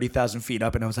rose 30,000 feet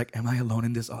up and I was like, am I alone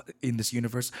in this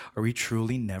universe? Are we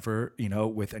truly never,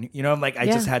 with any, I'm like, I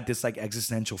just had this like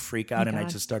existential freak out and I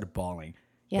just started bawling.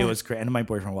 Yeah. It was great. And my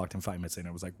boyfriend walked in 5 minutes in and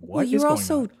I was like, what is going on? You were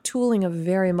also retooling a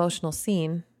very emotional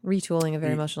scene.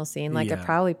 Like I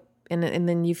probably, and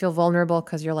then you feel vulnerable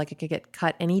because you're like, it could get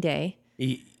cut any day.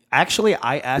 Actually,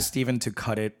 I asked Steven to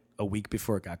cut it a week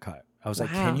before it got cut. I was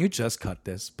like, can you just cut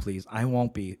this, please? I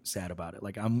won't be sad about it.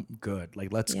 Like, I'm good.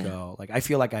 Like, let's go. Like, I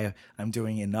feel like I'm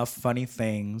doing enough funny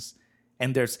things.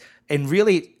 And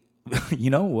really,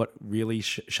 what really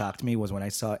shocked me was when I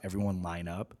saw everyone line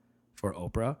up for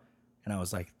Oprah. And I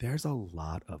was like, there's a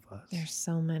lot of us. There's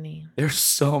so many. There's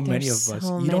so many of us.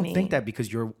 You don't think that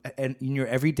because you're in your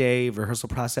everyday rehearsal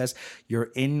process, you're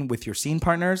in with your scene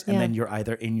partners and then you're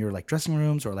either in your like dressing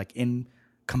rooms or like in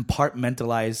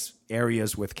compartmentalized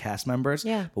areas with cast members.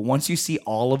 Yeah. But once you see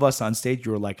all of us on stage,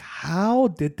 you're like, how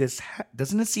did this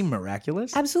doesn't it seem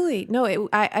miraculous? Absolutely. No,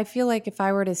 I feel like if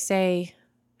I were to say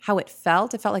how it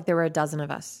felt like there were a dozen of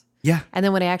us. Yeah. And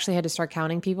then when I actually had to start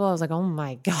counting people, I was like, oh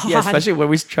my God. Yeah, especially when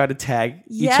we try to tag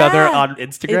each other on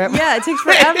Instagram. It takes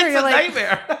forever. It's you're a like,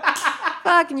 nightmare.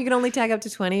 Fuck, and you can only tag up to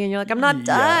 20 and you're like, I'm not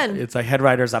done. It's like head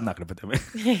writers, I'm not going to put them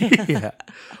in. Yeah.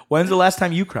 When's the last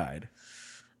time you cried?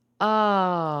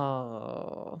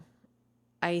 Oh,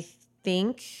 I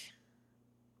think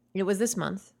it was this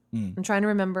month. I'm trying to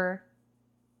remember.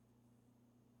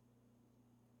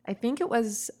 I think it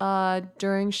was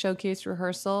during showcase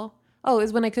rehearsal. Oh, it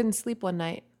was when I couldn't sleep one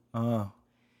night. Oh,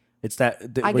 it's that.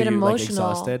 I get emotional. Like,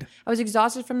 exhausted? I was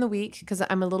exhausted from the week because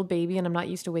I'm a little baby and I'm not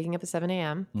used to waking up at 7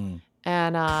 a.m.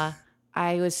 And I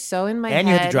was so in my head. And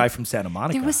you had to drive from Santa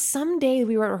Monica. There was some day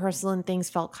we were at rehearsal and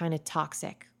things felt kind of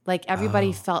toxic. Like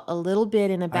everybody felt a little bit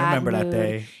in a bad mood. I remember that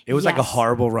day. It was like a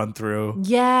horrible run through.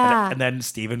 Yeah. And then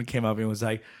Steven came up and was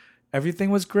like, everything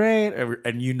was great.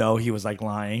 And he was like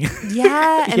lying.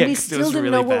 Yeah. And we still didn't really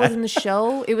know what was in the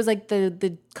show. It was like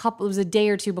the couple, it was a day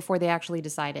or two before they actually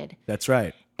decided. That's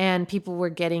right. And people were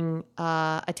getting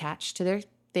attached to their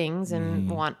things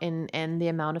and and the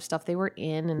amount of stuff they were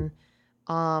in. And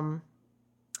I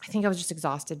think I was just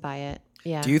exhausted by it.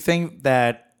 Yeah. Do you think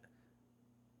that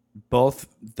both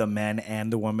the men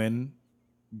and the women,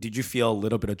 did you feel a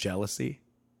little bit of jealousy?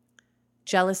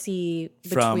 Jealousy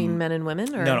between men and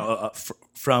women? Or? No,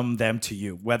 from them to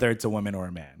you, whether it's a woman or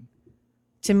a man.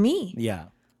 To me? Yeah.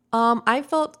 I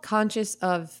felt conscious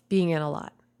of being in a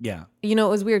lot. Yeah. It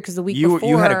was weird because the week before...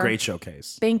 You had a great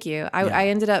showcase. Thank you. I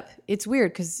ended up... It's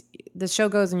weird because the show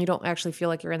goes and you don't actually feel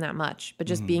like you're in that much, but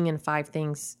just being in 5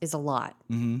 things is a lot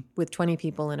with 20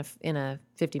 people in a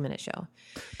 50-minute show.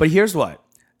 But here's what.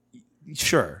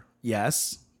 Sure,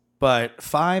 yes, but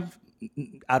 5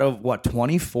 out of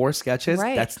 24 sketches,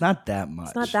 that's not that much.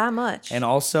 It's not that much. And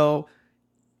also,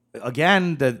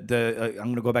 again, I'm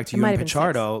going to go back to you and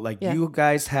Pichardo. Like, you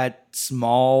guys had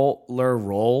smaller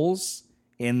roles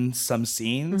in some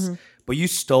scenes, but you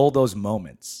stole those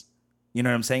moments. You know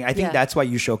what I'm saying? I think that's why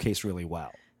you showcased really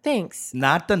well. Thanks.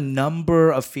 Not the number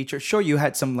of features. Sure, you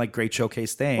had some like great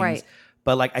showcase things. Right.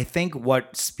 But like, I think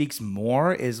what speaks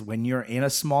more is when you're in a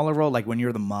smaller role, like when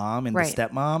you're the mom and the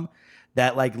stepmom,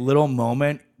 that like little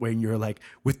moment when you're like,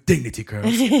 with dignity, girls.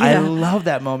 I love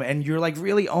that moment. And you're like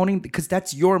really owning, because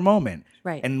that's your moment.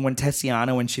 Right. And when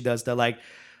Tessiana, when she does the like,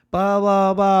 blah,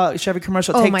 blah, blah, Chevy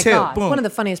commercial, take 2, God. boom. One of the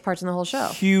funniest parts in the whole show.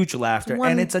 Huge laughter.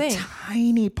 And it's a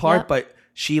tiny part, but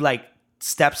she like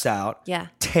steps out,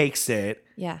 takes it,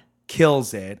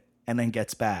 kills it, and then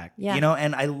gets back. Yeah.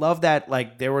 And I love that,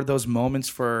 like, there were those moments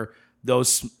for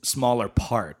those smaller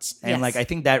parts. And Yes. like, I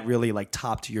think that really like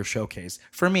topped your showcase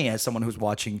for me as someone who's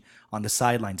watching on the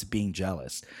sidelines being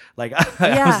jealous. Like,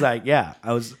 I was like,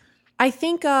 I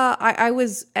think I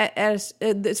was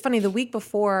it's funny, the week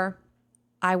before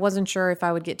I wasn't sure if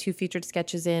I would get 2 featured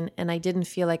sketches in, and I didn't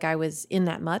feel like I was in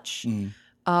that much.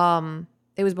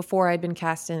 It was before I'd been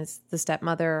cast as the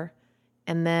stepmother,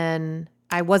 and then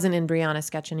I wasn't in Brianna's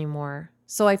sketch anymore.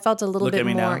 So I felt a little Look bit at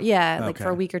Me more, Now? like Okay. for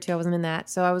a week or two I wasn't in that.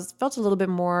 So I felt a little bit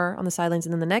more on the sidelines,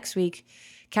 and then the next week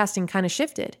casting kind of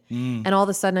shifted. And all of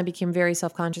a sudden I became very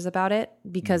self-conscious about it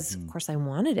because of course I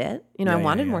wanted it. You know, I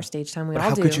wanted more stage time. We but all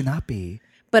how do. could you not be?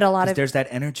 But a lot of There's that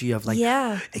energy of like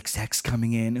execs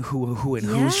coming in, who and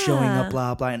who's showing up,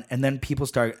 blah blah, and then people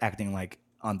start acting like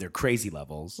on their crazy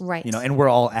levels, Right. You know, and we're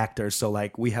all actors, so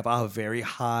like we have a very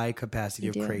high capacity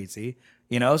of do. crazy,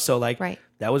 you know. So like Right.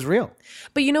 that was real.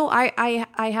 But you know, I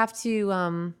have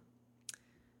to.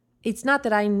 It's not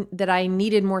that I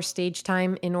needed more stage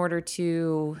time in order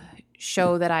to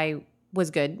show that I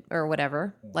was good or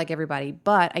whatever, like everybody.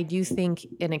 But I do think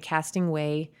in a casting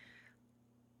way,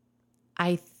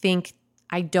 I think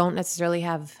I don't necessarily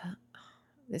have.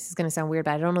 This is going to sound weird,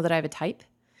 but I don't know that I have a type.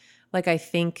 Like I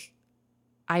think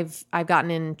I've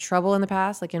gotten in trouble in the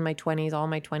past, like in my 20s, all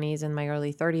my 20s and my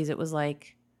early 30s. It was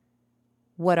like,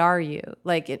 what are you?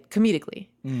 Like it comedically.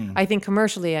 I think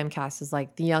commercially I'm cast as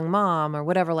like the young mom or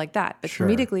whatever like that. But Sure.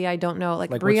 comedically I don't know. Like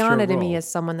Like, what's your Brianna to role? me is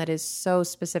someone that is so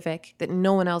specific that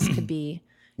no one else could be.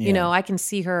 You know, I can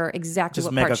see her exactly Just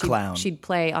what make part a clown. she'd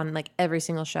play on like every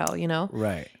single show, you know?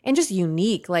 Right. And just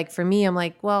unique. Like for me, I'm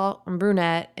like, well, I'm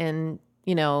brunette and,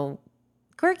 you know,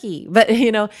 quirky, but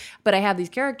you know, but I have these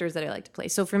characters that I like to play.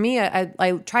 So for me,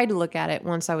 I tried to look at it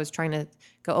once I was trying to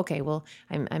go, okay, well,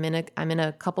 I'm in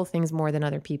a couple things more than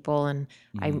other people, and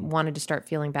I wanted to start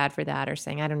feeling bad for that or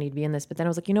saying I don't need to be in this. But then I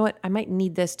was like, you know what, I might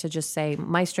need this to just say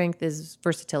my strength is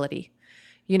versatility.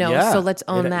 You know, Yeah, so let's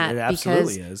own it that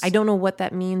absolutely because is. I don't know what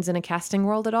that means in a casting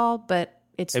world at all, but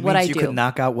it's It what means I you do. can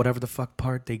knock out whatever the fuck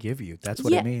part they give you. That's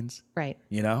what Yeah. it means, Right.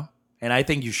 you know. And I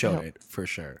think you showed hope. it for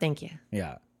sure. Thank you.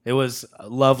 Yeah. It was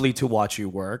lovely to watch you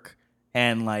work.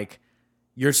 And like,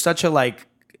 you're such a like,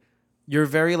 you're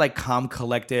very like calm,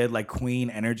 collected, like queen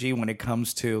energy when it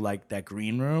comes to like that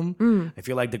green room. I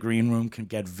feel like the green room can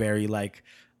get very like,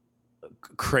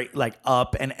 like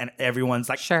up and everyone's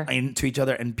like Sure. into each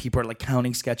other and people are like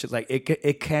counting sketches. Like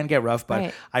it can get rough, but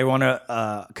Right. I want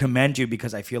to commend you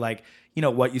because I feel like, you know,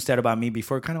 what you said about me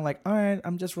before, kind of like, all right,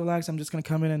 I'm just relaxed. I'm just going to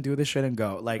come in and do this shit and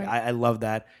go. Like, I love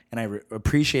that. And I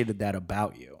appreciated that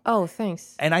about you. Oh,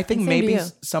 thanks. And I think And same to maybe you.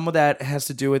 some of that has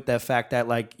to do with the fact that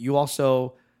like you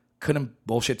also couldn't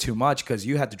bullshit too much because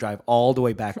you had to drive all the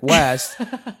way back west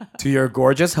to your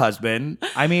gorgeous husband.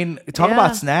 I mean, talk Yeah.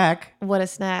 about snack. What a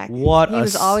snack. He What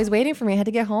was always waiting for me. I had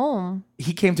to get home.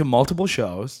 He came to multiple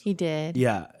shows. He did.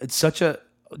 Yeah, it's such a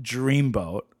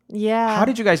dreamboat. Yeah. How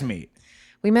did you guys meet?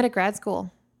 We met at grad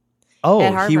school. Oh, At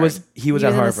he Harvard. was He was at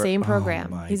in the Harvard. same program.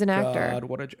 Oh my He's an actor.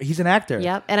 God, he's an actor.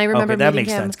 Yep. And I remember okay, that meeting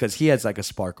makes him. sense because he has like a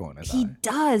sparkle in his He eye.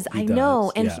 does. He I know.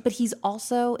 does, And yeah. but he's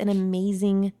also an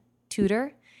amazing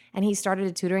tutor. And he started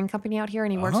a tutoring company out here,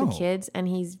 and he works with Oh. kids, and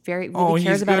he's really Oh, cares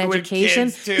he's about good with education.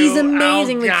 kids, too. He's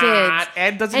amazing Oh, with God. kids.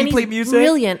 And doesn't he play he's music?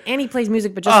 Brilliant. And he plays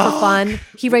music, but just for fun.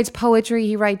 He writes poetry.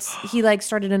 He like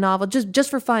started a novel just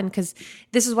for fun, because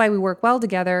this is why we work well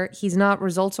together. He's not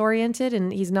results oriented,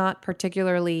 and he's not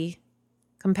particularly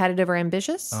competitive or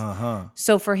ambitious.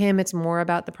 So for him, it's more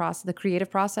about the process, the creative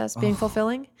process being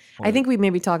fulfilling. I think we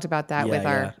maybe talked about that with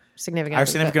our significant Our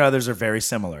others, significant others are very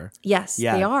similar. Yes,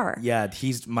 Yeah, they are. Yeah,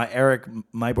 he's Eric,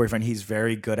 my boyfriend. He's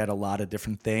very good at a lot of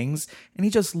different things, and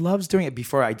he just loves doing it.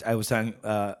 Before I was telling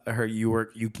her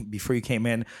before you came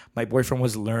in, my boyfriend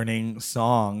was learning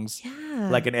songs,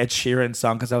 like an Ed Sheeran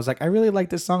song, because I was like, I really like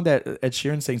this song that Ed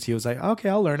Sheeran sings. He was like, okay,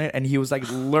 I'll learn it, and he was like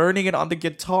learning it on the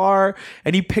guitar,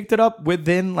 and he picked it up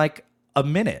within like a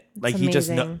minute. Like he just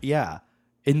amazing.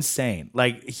 insane.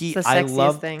 Like It's the I sexiest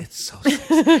love thing. It's so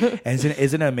sexy. And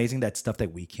isn't it amazing that stuff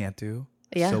that we can't do?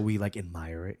 Yeah. So we like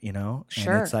admire it, you know?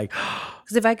 Sure. And it's like,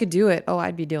 Because if I could do it,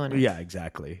 I'd be doing it. yeah,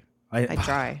 exactly. I'd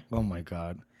try. Oh my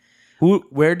God.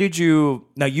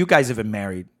 Now you guys have been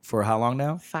married for how long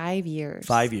now? 5 years.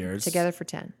 5 years. Together for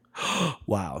 10.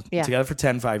 Wow. Yeah. Together for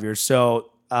 5 years.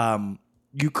 So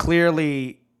you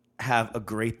clearly have a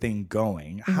great thing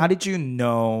going. Mm-hmm. How did you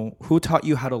know, who taught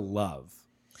you how to love?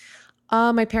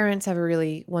 My parents have a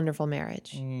really wonderful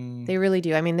marriage. They really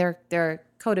do. I mean, they're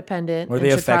codependent. Were and they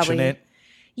should affectionate?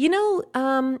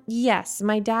 Yes.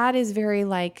 My dad is very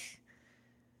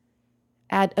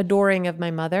adoring of my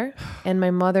mother, and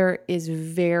my mother is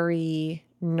very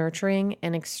nurturing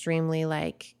and extremely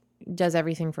does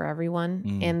everything for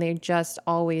everyone, and they just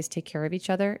always take care of each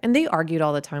other. And they argued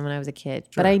all the time when I was a kid,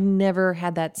 but I never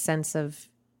had that sense of,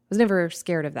 I was never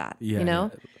scared of that, you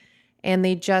know? And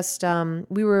they just,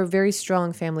 we were a very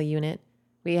strong family unit.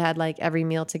 We had like every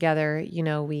meal together. You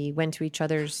know, we went to each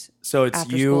other's. So it's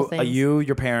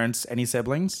your parents, any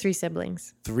siblings? 3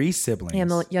 siblings. 3 siblings. Yeah, I'm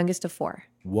the youngest of 4.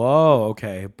 Whoa.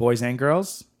 Okay. Boys and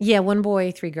girls? Yeah, 1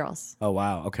 boy, 3 girls. Oh,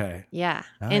 wow. Okay. Yeah.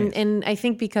 Nice. And I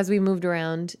think because we moved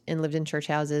around and lived in church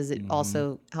houses, it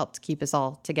also helped keep us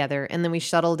all together. And then we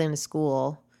shuttled into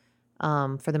school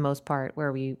for the most part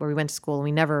where we went to school. And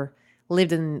we never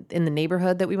lived in the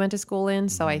neighborhood that we went to school in.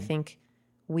 So I think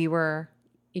we were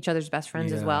each other's best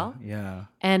friends as well. Yeah.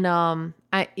 And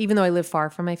even though I live far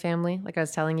from my family, like I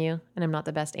was telling you, and I'm not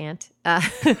the best aunt,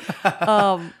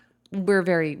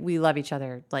 we love each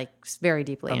other like very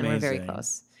deeply. Amazing. And we're very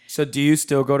close. So do you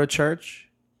still go to church?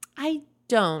 I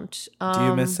don't. Do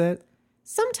you miss it?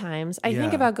 Sometimes. I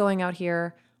think about going out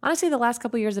here. Honestly, the last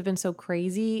couple of years have been so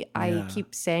crazy. I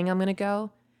keep saying I'm going to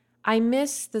go. I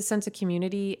miss the sense of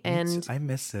community and I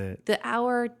miss it. the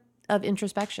hour of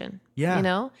introspection. Yeah. You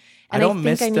know? And I don't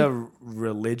miss the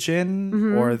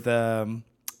religion or the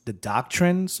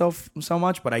doctrine so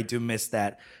much, but I do miss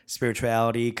that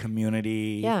spirituality,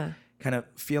 community, kind of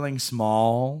feeling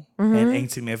small and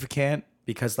insignificant,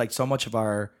 because like so much of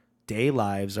our day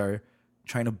lives are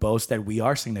trying to boast that we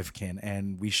are significant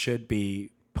and we should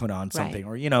be put on something,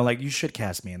 or, you know, like you should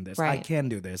cast me in this. I can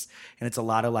do this. And it's a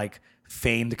lot of like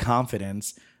feigned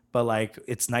confidence, but like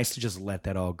it's nice to just let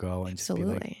that all go and just be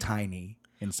like tiny.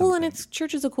 Well, and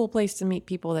church is a cool place to meet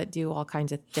people that do all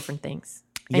kinds of different things.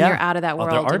 And you're out of that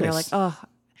world and you're like, oh,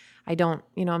 I don't,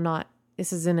 you know, I'm not,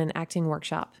 this isn't an acting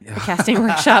workshop, a casting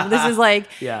workshop. This is like,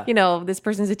 you know, this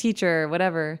person's a teacher,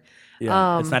 whatever.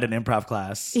 Yeah, it's not an improv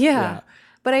class. Yeah.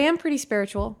 But I am pretty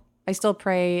spiritual. I still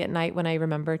pray at night when I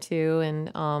remember to.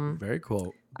 And very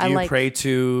cool. Do you pray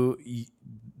to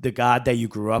the God that you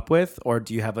grew up with, or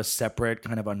do you have a separate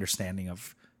kind of understanding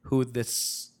of who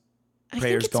this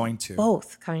prayer's going to?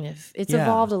 Both, kind of. It's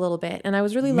evolved a little bit. And I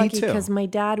was really lucky because my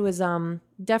dad was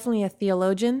definitely a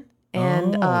theologian.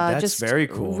 And that's just very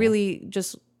cool. Really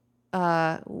just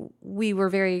we were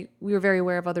very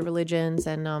aware of other religions,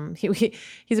 and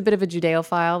he's a bit of a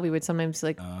Judeophile. We would sometimes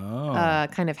like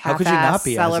kind of half-ass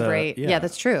celebrate. Yeah,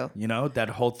 that's true. You know, that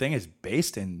whole thing is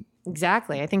based in.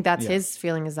 Exactly. I think that's his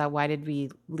feeling, is that why did we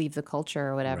leave the culture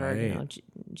or whatever? Right. You know,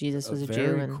 Jesus was a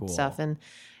Jew and stuff. And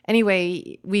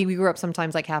anyway, we grew up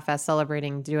sometimes like half-ass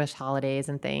celebrating Jewish holidays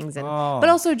and things. And but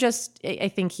also just, I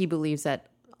think he believes that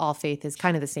all faith is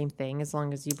kind of the same thing as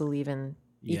long as you believe in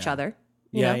each other.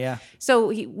 You know?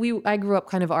 So I grew up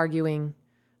kind of arguing,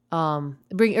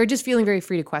 or just feeling very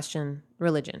free to question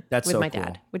religion with my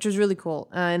dad, which was really cool.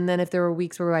 And then if there were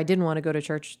weeks where I didn't want to go to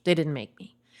church, they didn't make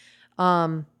me.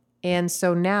 And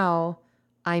so now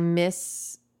I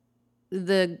miss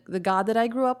the God that I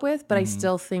grew up with, but I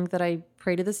still think that I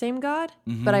pray to the same God.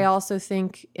 But I also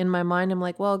think in my mind, I'm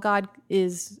like, well, God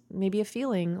is maybe a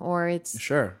feeling, or it's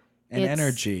an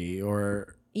energy,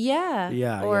 or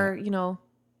you know,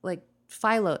 like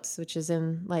Philotes, which is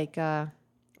in like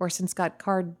Orson Scott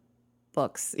Card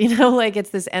books. You know, like it's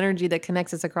this energy that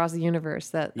connects us across the universe.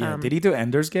 That did he do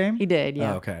Ender's Game? He did.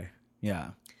 Yeah. Oh, okay.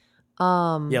 Yeah.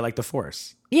 Like the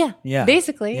Force. Yeah.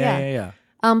 Basically. Yeah.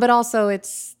 But also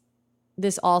it's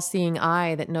this all-seeing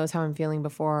eye that knows how I'm feeling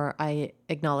before I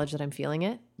acknowledge that I'm feeling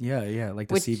it. Yeah. Like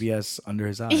the CBS under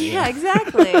his eye. Yeah,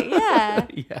 exactly. Yeah.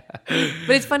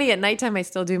 But it's funny, at nighttime I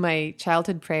still do my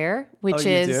childhood prayer, which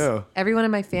is everyone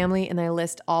in my family, and I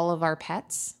list all of our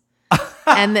pets.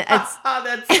 And it's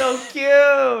that's so cute.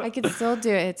 I could still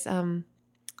do it. It's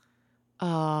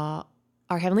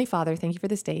our Heavenly Father, thank you for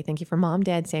this day. Thank you for Mom,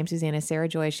 Dad, Sam, Susanna, Sarah,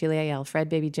 Joy, Sheila, Yael, Fred,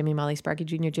 Baby, Jimmy, Molly, Sparky,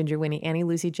 Jr., Ginger, Winnie, Annie,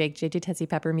 Lucy, Jake, JJ, Tessie,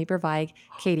 Pepper, Meeper, Vi,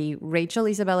 Katie, Rachel,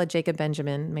 Isabella, Jacob,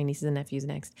 Benjamin, my nieces and nephews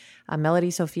next,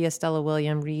 Melody, Sophia, Stella,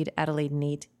 William, Reed, Adelaide,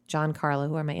 Nate, John, Carla,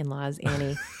 who are my in-laws,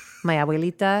 Annie, my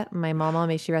abuelita, my mama,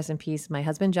 may she rest in peace, my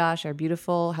husband Josh, our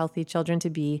beautiful, healthy children to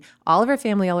be, all of our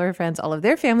family, all of our friends, all of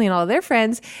their family, and all of their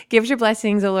friends. Give us your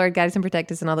blessings, O Lord, guide us and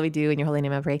protect us in all that we do. In your holy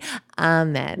name I pray.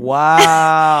 Amen.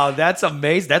 Wow, that's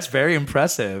amazing. That's very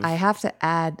impressive. I have to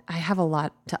add, I have a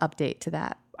lot to update to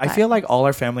that. I feel like all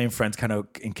our family and friends kind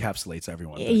of encapsulates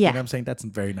everyone. You know what I'm saying? That's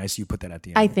very nice. You put that at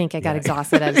the end. I think I got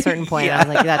exhausted at a certain point. I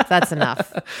was like, that's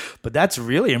enough. But that's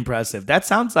really impressive. That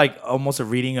sounds like almost a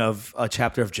reading of a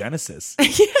chapter of Genesis,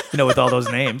 you know, with all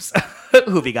those names.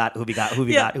 Who we got? Who we got? Who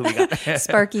we got? Who we got?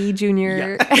 Sparky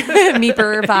Junior,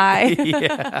 Meeper Pie.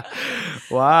 Yeah.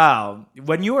 Wow.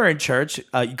 When you were in church,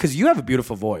 because you have a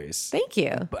beautiful voice. Thank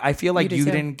you. I feel like You you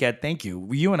do too. didn't get, thank you.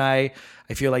 You and I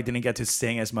feel like didn't get to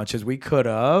sing as much as we could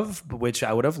have, which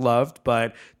I would have loved.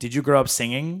 But did you grow up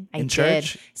singing in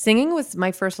church? Did. Singing was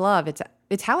my first love.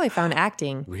 It's how I found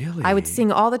acting. Really? I would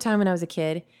sing all the time when I was a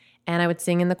kid. And I would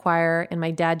sing in the choir, and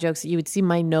my dad jokes that you would see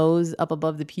my nose up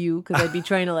above the pew because I'd be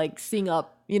trying to like sing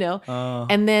up, you know?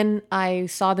 And then I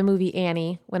saw the movie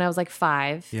Annie when I was like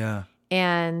 5. Yeah.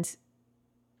 And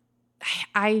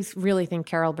I really think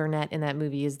Carol Burnett in that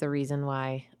movie is the reason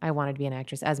why I wanted to be an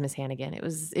actress as Miss Hannigan.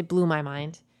 It blew my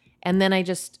mind. And then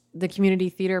the community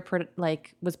theater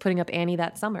was putting up Annie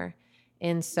that summer.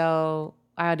 And so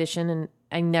I auditioned, and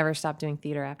I never stopped doing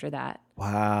theater after that.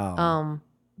 Wow.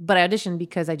 But I auditioned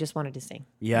because I just wanted to sing.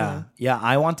 Yeah. Yeah.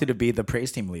 I wanted to be the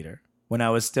praise team leader when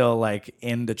I was still like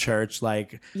in the church,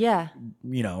 like, Yeah.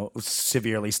 you know,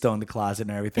 severely still in the closet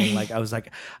and everything. Like, I was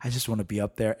like, I just want to be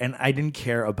up there. And I didn't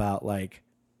care about like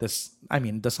this. I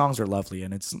mean, the songs are lovely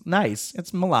and it's nice.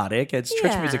 It's melodic. It's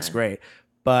church Yeah. music's great.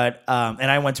 But, and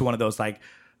I went to one of those like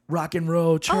rock and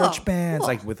roll church bands, cool.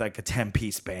 like with like a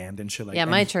 10-piece band and shit like that. Yeah,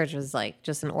 my church was like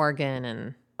just an organ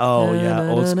and... Oh,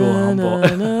 yeah. Old school humble.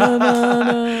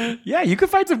 Yeah, you could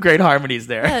find some great harmonies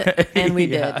there. And we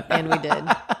Yeah. did. And we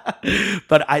did.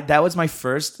 But that was my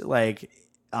first like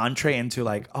entree into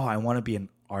like, oh, I want to be an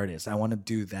artist. I want to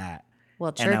do that.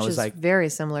 Well, And I church was is like- very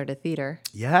similar to theater.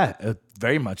 Yeah,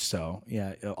 very much so.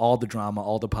 Yeah, all the drama,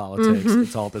 all the politics,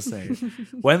 it's all the same.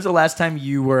 When's the last time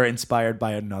you were inspired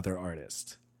by another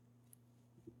artist?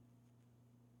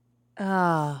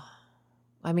 Oh,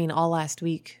 I mean, all last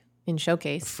week in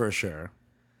Showcase. For sure.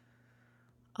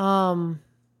 I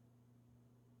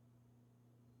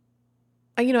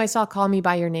saw Call Me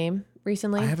By Your Name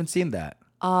recently. I haven't seen that.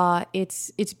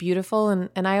 It's beautiful,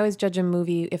 and I always judge a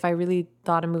movie if I really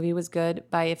thought a movie was good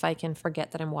by if I can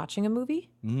forget that I'm watching a movie.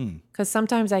 Because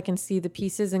sometimes I can see the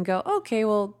pieces and go, okay,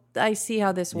 well, I see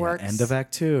how this works. End of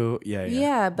Act 2. Yeah.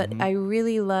 Yeah, but I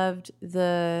really loved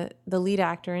the lead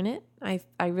actor in it.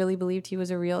 I really believed he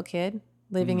was a real kid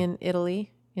living in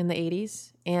Italy in the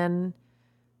 80s, and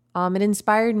it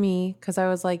inspired me because I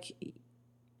was like,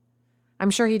 I'm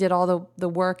sure he did all the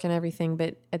work and everything,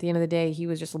 but at the end of the day, he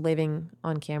was just living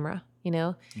on camera,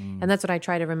 And that's what I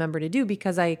try to remember to do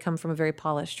because I come from a very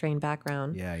polished, trained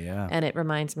background. Yeah. And it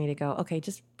reminds me to go, okay,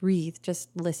 just breathe, just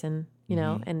listen,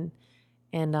 and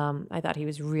I thought he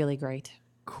was really great.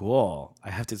 Cool.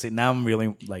 I have to say, now I'm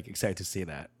really like excited to see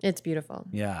that. It's beautiful.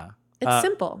 Yeah. It's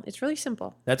simple. It's really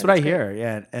simple. That's but what I it's great. hear.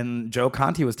 Yeah. And Joe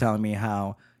Conti was telling me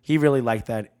how he really liked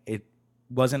that it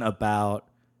wasn't about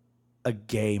a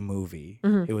gay movie.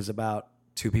 It was about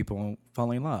two people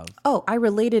falling in love. Oh, I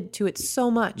related to it so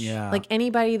much. Yeah. Like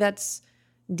anybody that's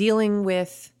dealing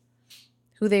with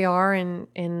who they are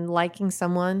and liking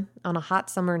someone on a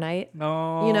hot summer night,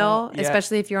 No.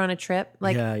 especially if you're on a trip.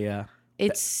 Like, yeah.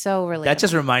 it's so relatable. That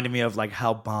just reminded me of like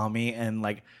how balmy and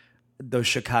like those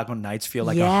Chicago nights feel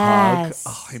like Yes. a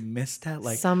hug. Oh, I missed that.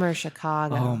 Like, summer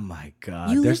Chicago. oh my God.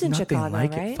 You There's lived in nothing Chicago,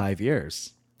 like right? it. 5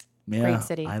 years. Yeah, Great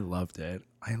city. I loved it.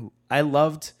 I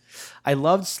loved /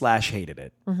 hated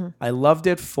it. I loved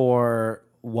it for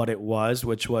what it was,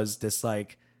 which was this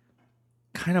like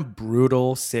kind of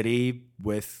brutal city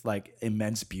with like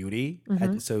immense beauty.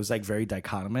 So it was like very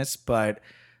dichotomous, but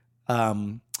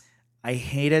I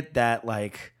hated that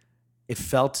like it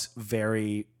felt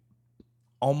very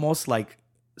almost like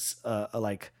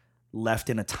left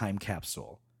in a time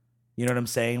capsule. You know what I'm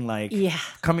saying? Like Yeah.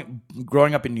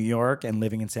 growing up in New York and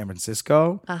living in San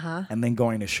Francisco, Uh-huh. and then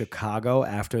going to Chicago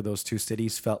after those two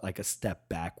cities felt like a step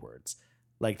backwards.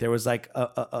 Like there was like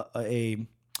a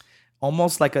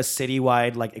almost like a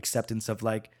citywide like acceptance of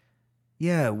like,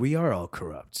 yeah, we are all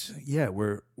corrupt. Yeah,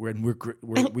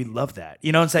 we love that.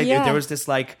 You know what I'm saying? Yeah. There was this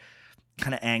like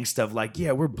kind of angst of like,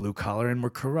 yeah, we're blue collar and we're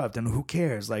corrupt and who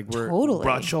cares? Like we're Totally.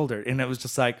 broad shouldered. And it was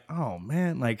just like, oh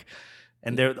man, like,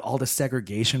 and there all the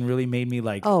segregation really made me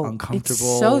like uncomfortable. It's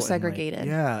so and, like, segregated.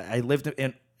 yeah, I lived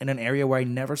in an area where I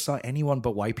never saw anyone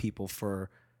but white people for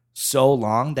so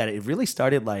long that it really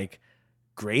started like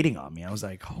grating on me. I was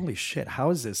like, holy shit,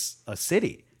 how is this a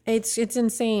city? It's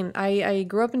insane. I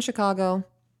grew up in Chicago,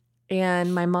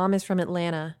 and my mom is from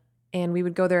Atlanta, and we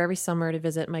would go there every summer to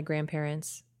visit my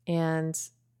grandparents. And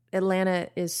Atlanta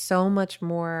is so much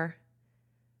more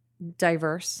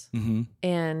diverse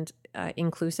and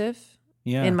inclusive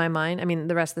Yeah. in my mind. I mean,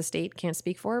 the rest of the state can't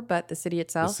speak for, but the city the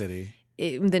itself, city.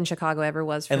 than Chicago ever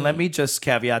was for And me. let me just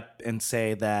caveat and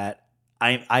say that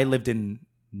I lived in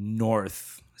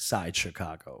North Side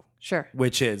Chicago, Sure.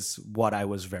 which is what I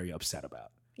was very upset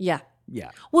about. Yeah.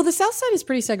 Yeah. Well, the South Side is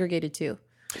pretty segregated too.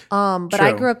 But I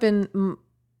True. grew up in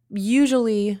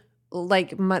usually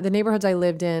like the neighborhoods I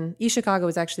lived in. East Chicago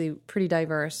was actually pretty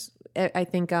diverse. I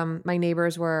think my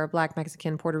neighbors were Black,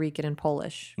 Mexican, Puerto Rican, and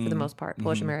Polish for the most part,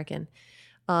 Polish American.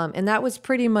 And that was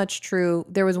pretty much true.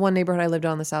 There was one neighborhood I lived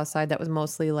on the South Side that was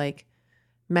mostly like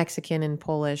Mexican and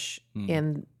Polish,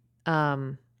 and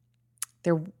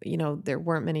there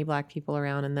weren't many Black people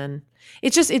around. And then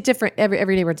it's different.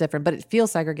 Every neighborhood's different, but it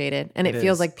feels segregated, and it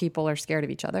feels like people are scared of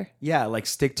each other. Yeah, like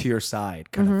stick to your side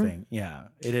kind of thing. Yeah,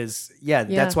 it is. Yeah,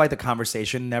 that's why the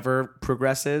conversation never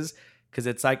progresses. Because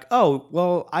it's like, oh,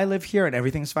 well, I live here and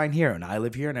everything's fine here, and I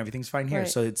live here and everything's fine here. Right.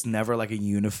 So it's never like a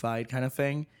unified kind of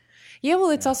thing. Yeah, well,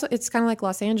 it's kind of like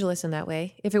Los Angeles in that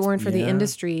way. If it weren't for the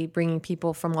industry bringing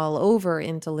people from all over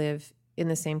in to live in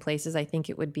the same places, I think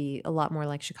it would be a lot more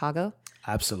like Chicago.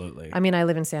 Absolutely. I mean, I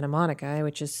live in Santa Monica,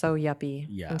 which is so yuppie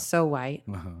and so white.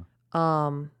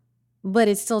 But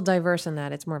it's still diverse in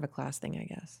that it's more of a class thing, I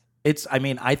guess.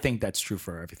 I think that's true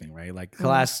for everything, right? Like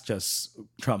class just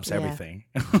trumps everything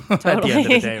Totally. at the end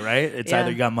of the day, right? It's either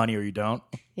you got money or you don't.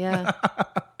 Yeah.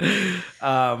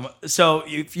 So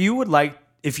if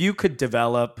you could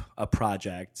develop a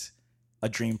project, a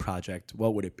dream project,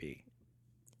 what would it be?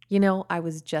 I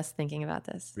was just thinking about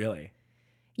this. Really?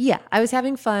 Yeah. I was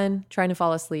having fun trying to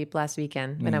fall asleep last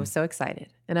weekend and I was so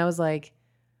excited. And I was like,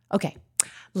 okay,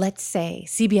 let's say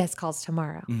CBS calls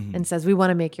tomorrow and says, we want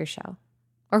to make your show.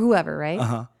 Or whoever,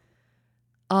 right?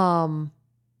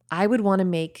 I would want to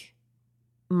make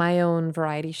my own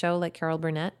variety show like Carol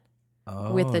Burnett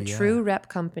with a true rep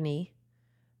company.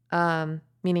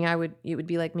 Meaning it would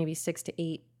be like maybe 6 to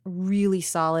 8 really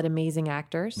solid, amazing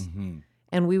actors.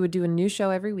 And we would do a new show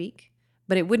every week.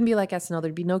 But it wouldn't be like SNL.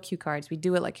 There'd be no cue cards. We'd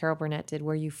do it like Carol Burnett did,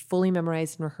 where you fully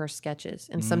memorized and rehearsed sketches.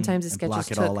 And sometimes the sketches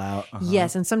block it all out.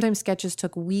 Yes, and sometimes sketches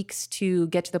took weeks to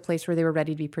get to the place where they were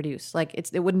ready to be produced. Like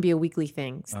it wouldn't be a weekly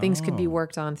thing. Things could be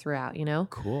worked on throughout,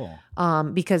 Cool.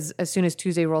 Because as soon as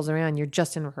Tuesday rolls around, you're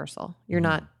just in rehearsal. You're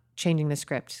not changing the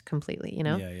script completely,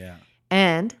 Yeah.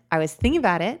 And I was thinking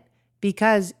about it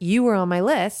because you were on my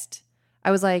list.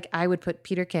 I was like, I would put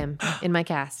Peter Kim in my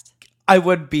cast. I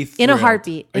would be thrilled. In a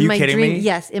heartbeat. Are you kidding me?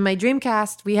 Yes, in my dream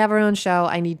cast, we have our own show.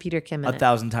 I need Peter Kim in it.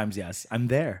 1,000 times yes. I'm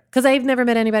there. Because I've never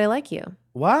met anybody like you.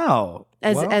 Wow.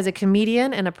 As a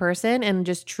comedian and a person and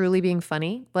just truly being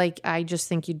funny. Like, I just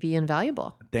think you'd be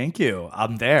invaluable. Thank you.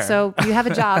 I'm there. So you have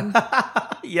a job.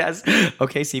 Yes.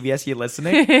 Okay, CBS, you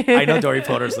listening? I know Dory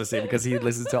Porter's listening because he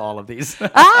listens to all of these.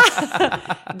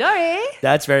 Dory.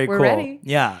 That's very We're cool. ready.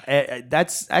 Yeah.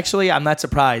 That's actually, I'm not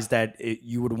surprised that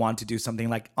you would want to do something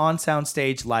like on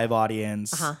soundstage, live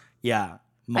audience. Yeah.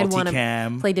 I'd want to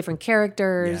Multicam. play different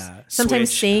characters. Yeah. Sometimes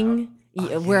Switch. sing.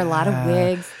 Wear a lot of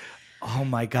wigs. Oh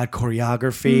my God,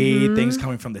 choreography, things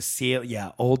coming from the ceiling.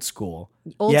 Yeah, old school.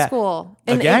 Old school.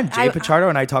 And Again, Jay Pichardo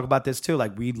and I talk about this too.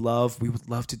 Like we would love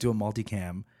to do a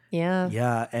multicam. Yeah.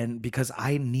 Yeah, and because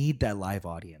I need that live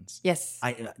audience. Yes.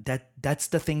 That's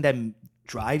the thing that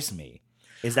drives me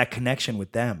is that connection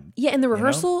with them. Yeah, and the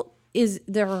rehearsal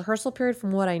period,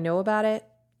 from what I know about it,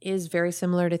 is very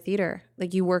similar to theater.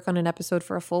 Like you work on an episode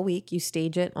for a full week, you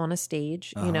stage it on a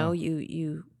stage,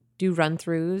 you do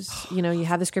run-throughs, you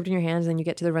have the script in your hands, and then you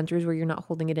get to the run-throughs where you're not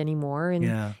holding it anymore.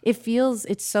 And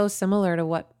it's so similar to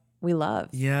what we love.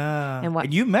 Yeah.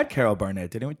 And you met Carol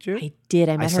Burnett, didn't you? I did.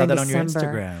 I met her in that December. on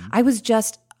your Instagram.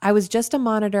 I was just a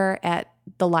monitor at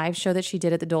the live show that she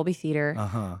did at the Dolby Theater,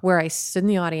 where I stood in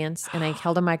the audience and I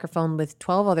held a microphone with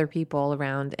 12 other people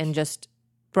around and just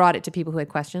brought it to people who had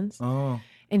questions. Oh.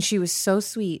 And she was so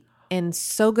sweet and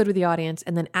so good with the audience.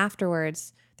 And then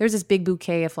afterwards, there's this big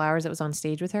bouquet of flowers that was on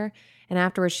stage with her. And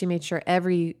afterwards, she made sure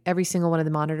every single one of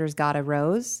the monitors got a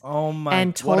rose. Oh my!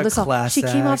 And told what a us all. class She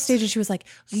came off act. stage and she was like,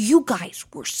 "You guys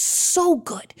were so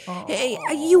good. Hey,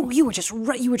 you were just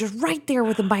right there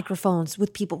with the microphones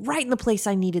with people right in the place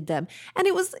I needed them." And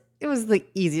it was the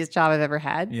easiest job I've ever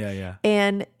had. Yeah.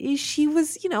 And she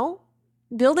was,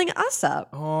 building us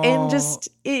up, and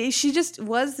she just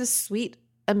was this sweet,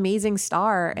 amazing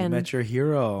star. You And met your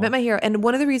hero. Met my hero. And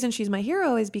one of the reasons she's my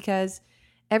hero is because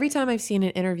every time I've seen an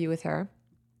interview with her,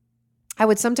 I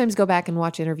would sometimes go back and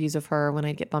watch interviews of her when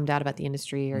I'd get bummed out about the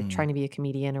industry or trying to be a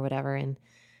comedian or whatever. And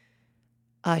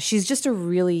she's just a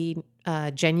really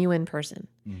genuine person.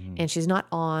 And she's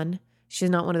not one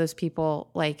of those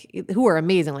people who are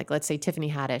amazing. Like, let's say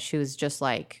Tiffany Haddish, who's just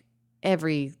like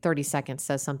every 30 seconds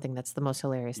says something that's the most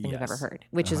hilarious thing I've ever heard,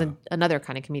 which is another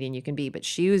kind of comedian you can be. But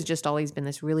she was just always been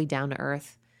this really down to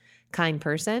earth kind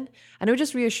person. And it would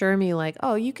just reassure me like,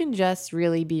 oh, you can just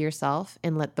really be yourself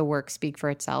and let the work speak for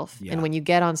itself. Yeah. And when you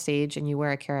get on stage and you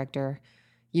wear a character,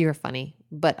 you're funny.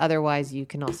 But otherwise you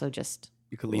can also just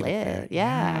You could leave it live. there.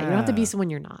 Yeah. You don't have to be someone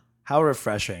you're not. How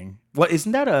refreshing.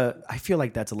 Isn't that I feel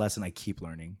like that's a lesson I keep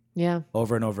learning Yeah.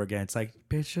 over and over again. It's like,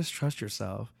 bitch, just trust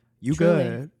yourself. You Truly.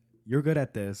 good. You're good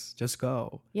at this. Just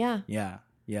go. Yeah. Yeah.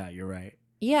 Yeah, you're right.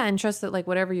 Yeah. And trust that like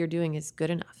whatever you're doing is good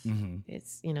enough. Mm-hmm.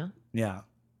 It's, you know. Yeah.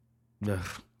 Ugh.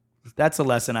 That's a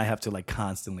lesson I have to like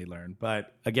constantly learn.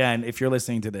 But again, if you're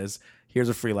listening to this, here's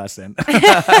a free lesson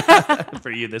for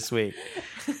you this week.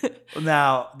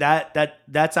 Now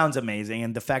that sounds amazing.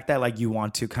 And the fact that like you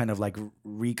want to kind of like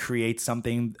recreate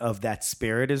something of that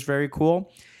spirit is very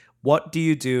cool. What do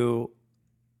you do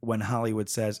when Hollywood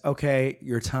says, okay,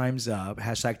 your time's up,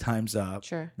 #time's up.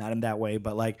 Sure. Not in that way,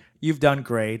 but like you've done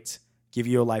great, give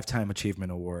you a lifetime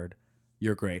achievement award.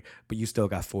 You're great, but you still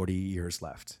got 40 years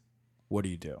left. What do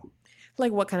you do?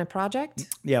 Like what kind of project?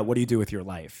 Yeah, what do you do with your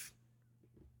life?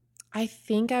 I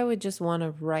think I would just want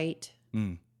to write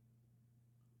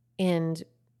and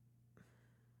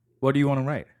What do you want to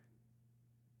write?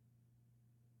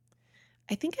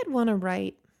 I think I'd want to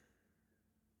write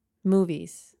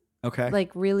movies. Okay.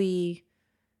 Like really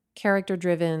character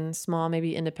driven, small,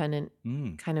 maybe independent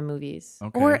kind of movies.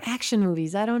 Okay. Or action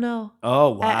movies. I don't know. Oh,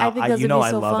 wow. I think those would be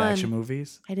I so love fun. action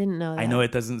movies. I didn't know that. I know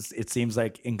it seems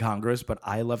like incongruous, but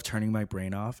I love turning my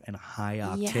brain off and high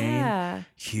octane, Yeah.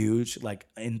 huge, like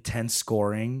intense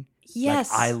scoring.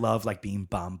 Yes. Like, I love like being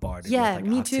bombarded. Yeah, with, like,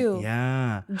 me octane. too.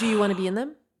 Yeah. Do you want to be in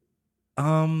them?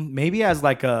 Maybe as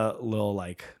like a little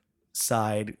like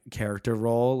side character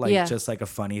role, like Yeah. just like a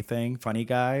funny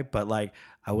guy, but like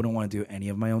I wouldn't want to do any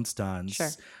of my own stunts. Sure.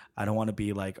 I don't want to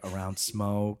be like around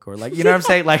smoke or like, you know what I'm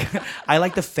saying? Like I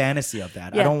like the fantasy of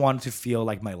that. I Yeah. don't want to feel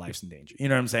like my life's in danger. You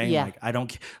know what I'm saying? Yeah. Like I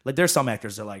don't like there's some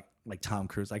actors that like Tom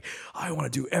Cruise, like I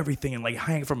want to do everything and like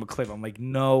hang from a cliff. I'm like,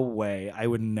 no way.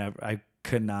 I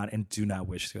could not and do not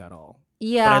wish to at all.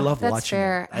 Yeah, But I love that's watching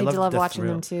fair. them. I do love the watching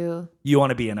thrill. them too. You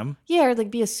want to be in them? Yeah, or like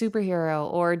be a superhero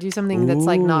or do something that's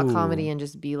like not Ooh. comedy and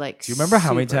just be like. Do you remember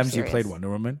how many super times you played serious.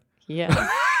 Wonder Woman? Yeah.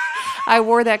 I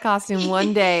wore that costume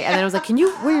one day and then I was like, can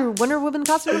you wear your Wonder Woman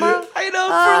costume tomorrow? I know,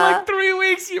 for like 3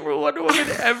 weeks you were Wonder Woman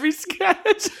in every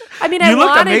sketch. I mean, You I look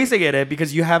wanted... amazing in it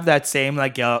because you have that same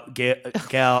like Gal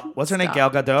what's her name?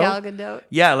 Gal Gadot? Gal Gadot.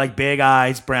 Yeah, like big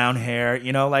eyes, brown hair,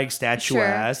 you know, like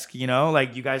statuesque, you know,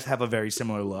 like you guys have a very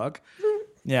similar look.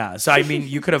 Yeah, so I mean,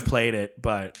 you could have played it,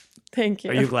 but Thank you.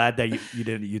 are you glad that you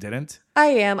didn't? I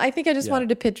am. I think I just Yeah. wanted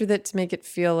to picture that to make it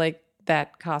feel like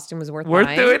that costume was worth Worth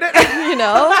buying, doing it? you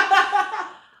know?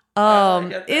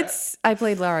 get that. I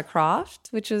played Lara Croft,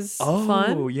 which was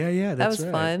fun. Oh, yeah, That that's was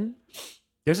right. fun.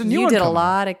 There's a new You one did a coming.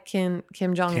 lot of Kim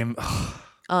Jong Kim,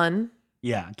 Un.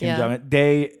 yeah, Kim Yeah.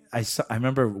 Jong-un. I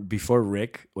remember before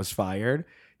Rick was fired,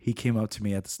 he came up to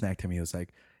me at the snack time. He was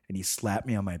like, and he slapped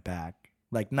me on my back,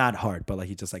 like not hard, but like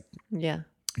he just like, Yeah.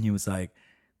 and he was like,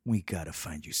 "We gotta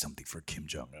find you something for Kim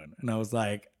Jong-un." And I was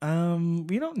like,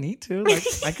 we don't need to. Like,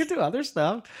 I could do other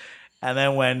stuff. And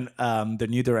then when the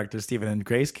new director Stephen and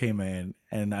Grace came in,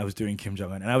 and I was doing Kim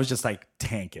Jong-un, and I was just like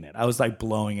tanking it. I was like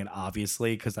blowing it,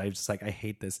 obviously, because I was just like, I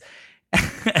hate this.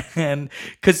 And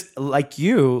because like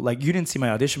you didn't see my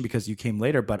audition because you came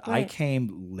later, but I Right.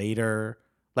 came later,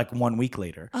 like 1 week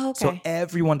later. Oh, okay. So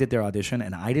everyone did their audition,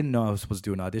 and I didn't know I was supposed to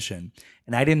do an audition,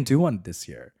 and I didn't do one this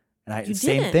year. And You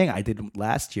same didn't? thing I did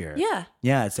last year. Yeah.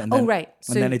 Yes. And Oh, then, right.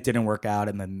 So- and then it didn't work out,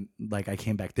 and then like I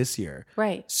came back this year.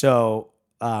 Right. So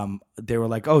they were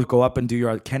like, "Oh, go up and do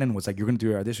your." Kenan was like, "You're gonna do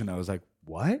your audition." I was like,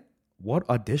 "What? What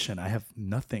audition? I have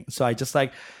nothing." So I just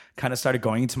like kind of started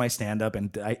going into my stand up,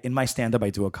 and in my stand up I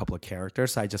do a couple of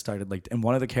characters. So I just started like, and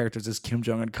one of the characters is Kim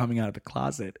Jong Un coming out of the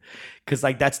closet, because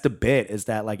like that's the bit, is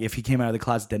that like if he came out of the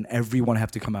closet, then everyone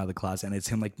have to come out of the closet, and it's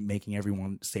him like making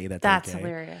everyone say that That's they're gay.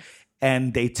 hilarious.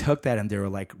 And they took that and they were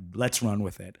like, "Let's run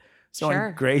with it." So Sure.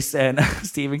 when Grace and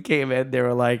Steven came in, they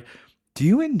were like, "Do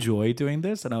you enjoy doing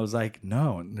this?" And I was like,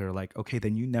 "No." And they were like, "Okay,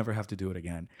 then you never have to do it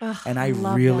again." Ugh, And I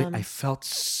love really, them. I felt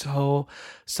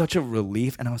such a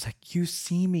relief. And I was like, "You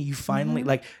see me, you finally,"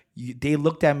 like, they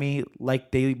looked at me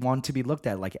like they want to be looked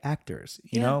at like actors,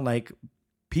 you Yeah. know, like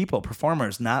people,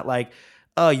 performers, not like,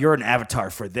 "Oh, you're an avatar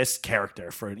for this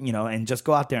character," for, you know, and just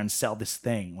go out there and sell this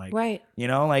thing. Like, Right. you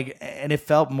know, like, and it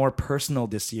felt more personal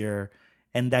this year.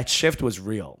 And that shift was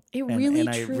real. It and, really, and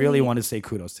I truly- really want to say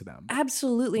kudos to them.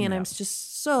 Absolutely. And Yeah. I'm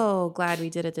just so glad we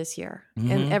did it this year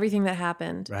and everything that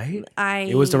happened. Right? I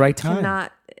It was the right time.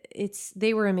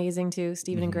 They were amazing too,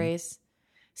 Stephen and Grace.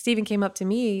 Stephen came up to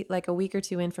me like a week or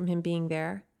two in from him being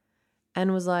there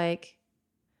and was like,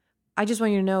 "I just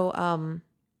want you to know,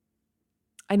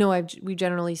 I know we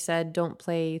generally said don't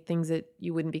play things that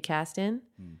you wouldn't be cast in,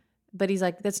 but he's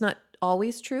like, that's not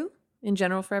always true in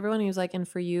general for everyone. He was like, and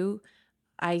for you,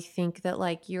 I think that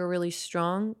like you're really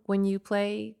strong when you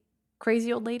play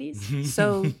crazy old ladies.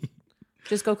 So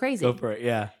just go crazy. Go for it.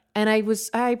 Yeah. And I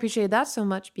appreciated that so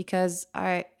much because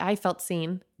I felt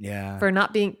seen for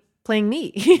not playing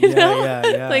me, you know,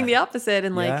 playing the opposite.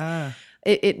 And like,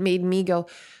 it made me go,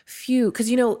 phew. Cause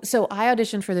so I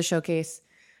auditioned for the showcase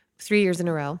 3 years in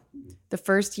a row. The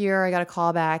first year I got a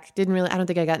call back. I don't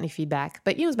think I got any feedback,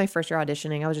 but it was my first year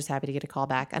auditioning. I was just happy to get a call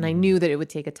back. And I knew that it would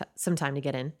take some time to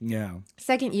get in. Yeah.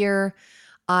 Second year,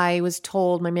 my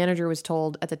manager was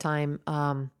told at the time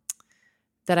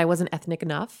that I wasn't ethnic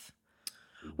enough,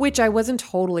 which I wasn't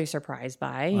totally surprised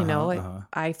by.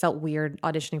 I felt weird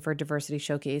auditioning for a diversity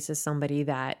showcase as somebody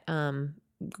that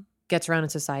gets around in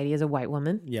society as a white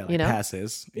woman. Yeah, like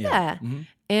passes. Yeah. Mm-hmm.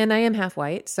 And I am half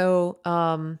white. So,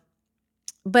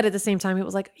 but at the same time, it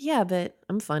was like, yeah, but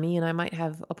I'm funny and I might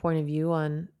have a point of view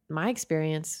on my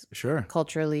experience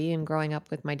culturally and growing up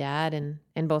with my dad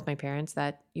and both my parents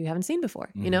that you haven't seen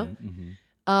before, you know? Mm-hmm.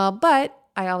 But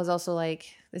I was also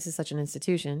like, this is such an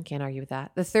institution. Can't argue with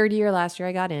that. The third year, last year,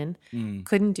 I got in,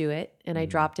 couldn't do it. And I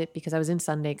dropped it because I was in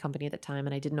Sunday Company at the time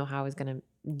and I didn't know how I was going to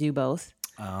do both.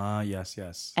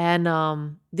 Yes.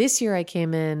 And this year I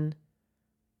came in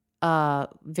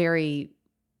very,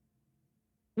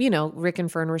 Rick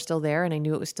and Fern were still there and I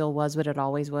knew it still was what it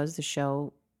always was, the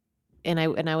show. And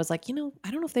I was like, I don't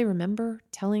know if they remember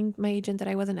telling my agent that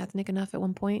I wasn't ethnic enough at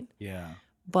one point. Yeah.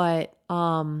 But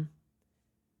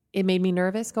it made me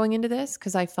nervous going into this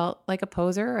because I felt like a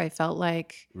poser. I felt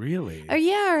like... Really? Or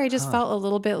I just felt a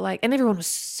little bit like... And everyone was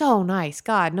so nice.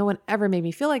 God, no one ever made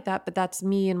me feel like that. But that's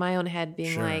me in my own head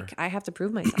being like, I have to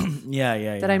prove myself.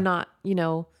 That I'm not,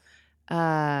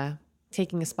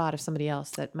 taking a spot of somebody else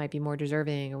that might be more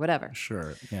deserving or whatever.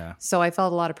 Sure, yeah. So I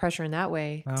felt a lot of pressure in that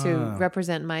way to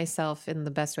represent myself in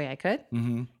the best way I could.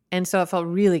 Mm-hmm. And so it felt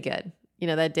really good.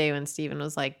 That day when Steven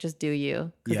was like, just do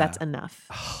you, because that's enough,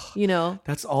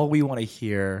 That's all we want to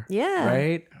hear. Yeah.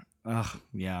 Right?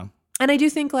 Yeah. And I do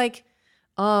think like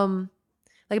my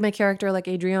character, like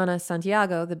Adriana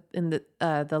Santiago,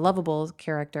 the lovable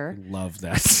character. Love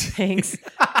that. Thanks.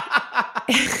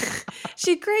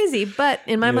 She's crazy, but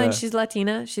in my mind, she's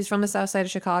Latina. She's from the south side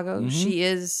of Chicago. Mm-hmm. She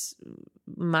is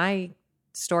my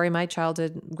story, my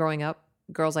childhood growing up,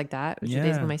 girls like that, which is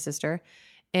basically my sister.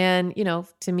 And,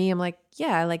 to me, I'm like,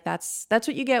 that's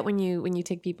what you get when you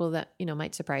take people that,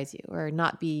 might surprise you or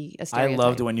not be a stereotype. I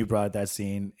loved when you brought that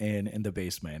scene in the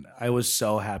basement. I was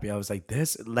so happy. I was like,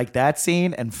 that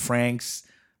scene and Frank's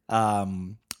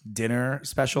dinner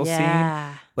special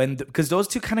scene. Because those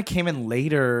two kind of came in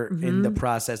later in the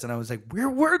process. And I was like, we're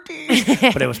working.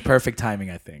 But it was perfect timing,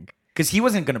 I think. Because he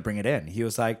wasn't going to bring it in. He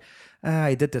was like,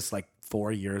 I did this like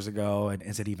 4 years ago, and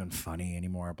is it even funny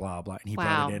anymore? Blah blah. And he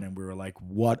brought it in, and we were like,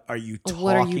 "What are you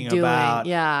talking about?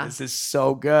 Yeah, this is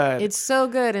so good. It's so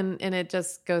good, and it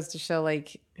just goes to show,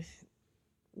 like,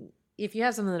 if you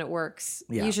have something that works,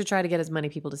 you should try to get as many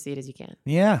people to see it as you can.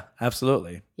 Yeah,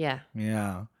 absolutely. Yeah.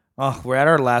 Oh, we're at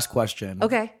our last question.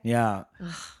 Okay. Yeah,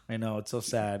 I know, it's so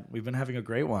sad. We've been having a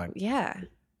great one. Yeah.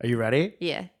 Are you ready?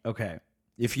 Yeah. Okay.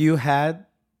 If you had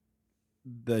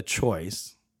the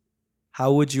choice,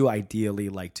 how would you ideally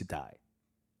like to die?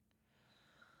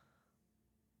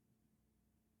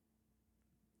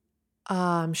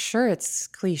 I'm sure it's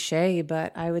cliche,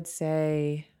 but I would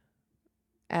say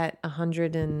at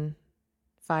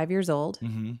 105 years old.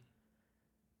 Mm-hmm.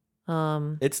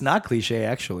 It's not cliche,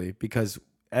 actually, because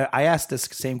I asked this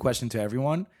same question to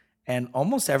everyone, and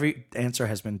almost every answer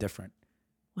has been different.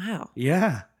 Wow.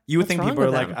 Yeah. You would think people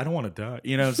are like, I don't want to die.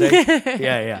 You know what I'm saying?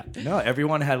 Yeah. No,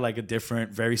 everyone had like a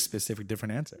different, very specific,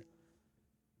 different answer.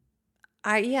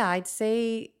 I'd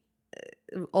say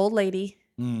old lady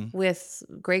with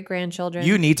great grandchildren.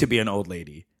 You need to be an old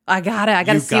lady. I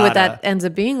gotta see what that ends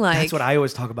up being like. That's what I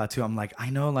always talk about too. I'm like, I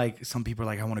know like some people are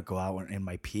like, I want to go out in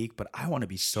my peak, but I want to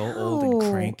be so old and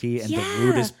cranky and the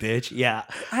rudest bitch. Yeah.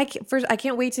 I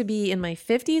can't wait to be in my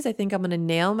 50s. I think I'm gonna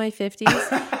nail my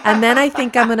 50s, and then I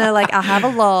think I'm gonna I'll have a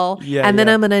lull, and then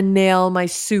I'm gonna nail my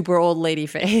super old lady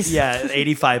face. Yeah,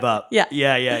 85 up.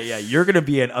 Yeah. You're gonna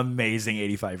be an amazing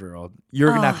 85-year-old.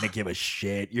 You're not gonna give a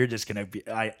shit. You're just gonna be.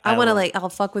 I want to I'll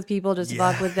fuck with people, just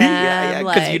fuck with them. Yeah,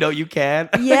 because you can.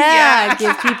 Yeah,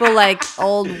 give people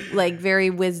old, very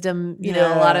wisdom, a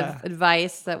lot of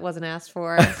advice that wasn't asked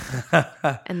for,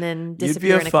 and then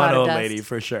disappear in a cloud of dust. You'd be a fun old lady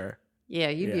for sure. Yeah,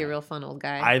 you'd be a real fun old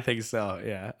guy. I think so.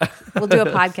 Yeah, we'll do a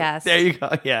podcast. There you go.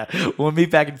 Yeah, we'll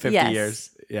meet back in 50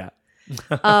 years. Yeah.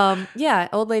 Yeah,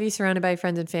 old lady surrounded by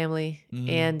friends and family,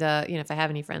 and if I have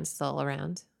any friends still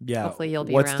around, hopefully you'll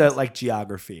be What's around. the like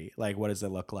geography? Like, what does it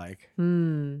look like?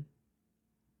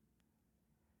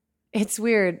 It's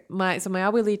weird. My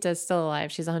abuelita is still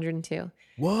alive. She's 102.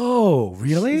 Whoa,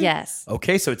 really? Yes.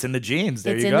 Okay, so it's in the genes.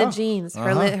 There It's you in go. the genes.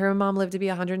 Her mom lived to be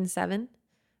 107,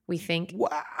 we think.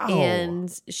 Wow.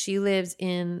 And she lives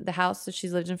in the house that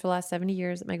she's lived in for the last 70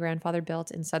 years that my grandfather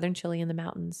built in southern Chile in the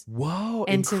mountains. Whoa,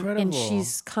 And incredible.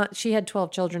 she had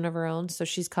 12 children of her own, so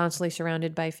she's constantly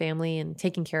surrounded by family and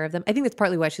taking care of them. I think that's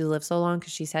partly why she's lived so long,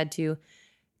 because she's had to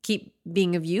keep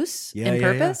being of use and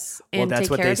purpose. Well, and that's take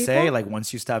what care they of people. say. Like,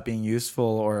 once you stop being useful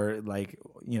or like,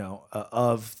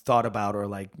 of thought about or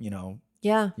like,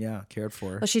 Yeah. cared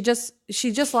for. Well, she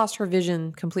just lost her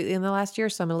vision completely in the last year,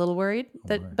 so I'm a little worried.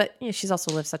 But she's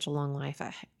also lived such a long life.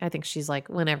 I think she's like,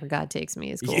 whenever God takes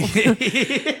me is cool.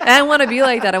 I want to be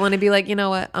like that. I want to be like, you know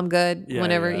what, I'm good.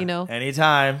 Whenever.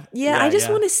 Anytime. I just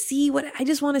want to see what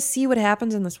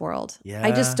happens in this world. Yeah.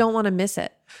 I just don't want to miss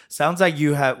it. Sounds like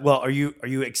you have. Well, are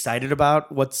you excited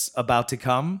about what's about to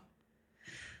come?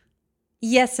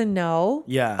 Yes and no.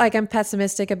 Yeah. Like, I'm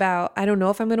pessimistic about, I don't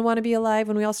know if I'm going to want to be alive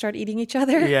when we all start eating each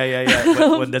other.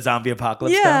 Yeah. When the zombie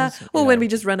apocalypse comes. Well, when we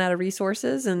just run out of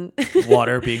resources and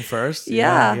water being first.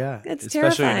 Yeah. It's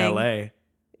especially terrifying. in LA.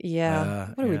 Yeah.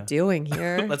 What are we doing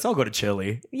here? Let's all go to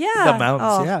Chile. Yeah. The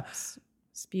mountains.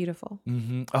 It's beautiful.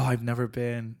 Mm-hmm. Oh, I've never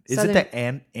been. Is Southern- it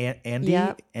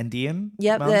the Andean?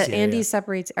 Yep. mountains? The Andes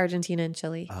separates Argentina and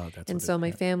Chile. Oh, that's and what so it- my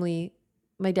yeah. family,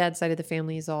 my dad's side of the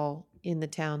family is all in the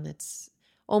town that's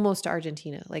almost to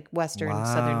Argentina, like western,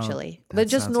 southern Chile, That but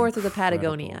just sounds north of the incredible.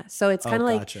 Patagonia. So it's kind of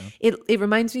like, gotcha. it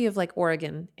reminds me of like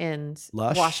Oregon and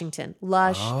Lush? Washington.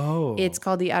 Lush. Oh. It's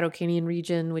called the Araucanian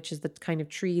region, which is the kind of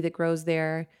tree that grows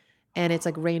there. And it's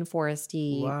like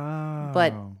rainforesty, Wow.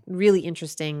 but really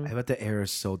interesting. I bet the air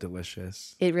is so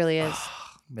delicious. It really is.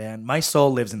 Man, my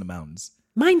soul lives in the mountains.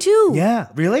 Mine too. Yeah,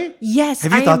 really? Yes.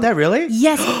 Have you thought that really?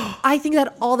 Yes. I think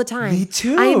that all the time. Me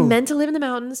too. I am meant to live in the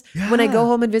mountains. When I Yeah. go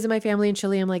home and visit my family in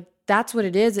Chile, I'm like, that's what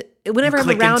it is. Whenever I'm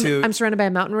click around, into- I'm surrounded by a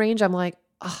mountain range. I'm like,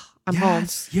 oh, I'm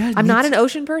Yes. home. Yeah, I'm me not too. an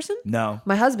ocean person. No.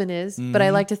 My husband is, but I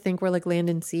like to think we're like land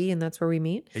and sea, and that's where we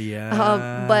meet.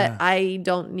 Yeah. But I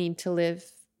don't need to live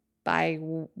I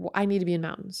need to be in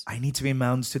mountains. I need to be in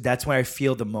mountains too. That's where I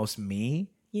feel the most me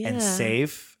and Yeah.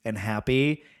 safe and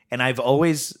happy. And I've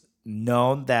always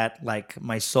known that like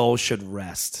my soul should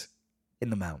rest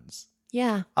in the mountains.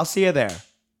 Yeah. I'll see you there.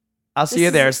 I'll see you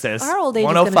there, sis. Our old age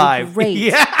is gonna be 105. great.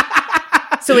 Yeah.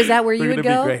 So is that where you We're would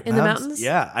gonna be go? great. In the mountains?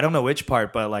 Yeah. I don't know which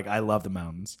part, but like I love the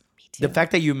mountains. Me too. The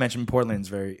fact that you mentioned Portland is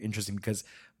very interesting because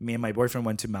me and my boyfriend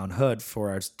went to Mount Hood for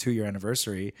our 2-year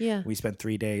anniversary. Yeah. We spent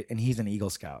 3 days, and he's an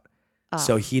Eagle Scout. Oh.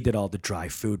 So he did all the dry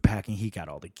food packing. He got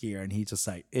all the gear, and he just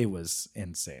like, it was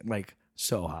insane. Like,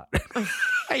 so hot.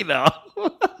 I know.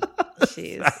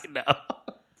 Jeez. I know.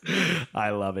 I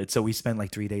love it. So we spent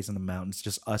like 3 days in the mountains,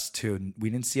 just us two. And we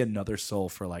didn't see another soul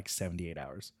for like 78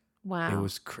 hours. Wow.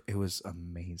 It was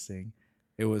amazing.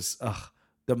 It was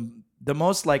the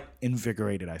most like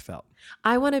invigorated I felt.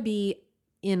 I want to be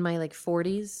in my like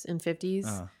 40s and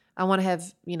 50s. I want to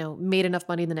have, made enough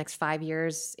money in the next 5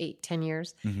 years, 8, 10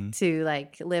 years to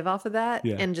like live off of that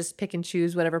and just pick and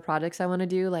choose whatever projects I want to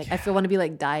do. Like I want to be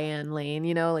like Diane Lane,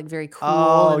 like very cool.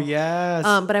 Oh, yes.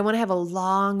 But I want to have a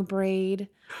long braid.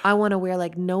 I want to wear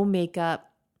like no makeup.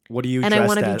 What do you And I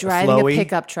want to be driving a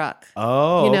pickup truck.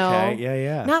 Oh, okay.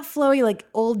 Yeah. Not flowy, like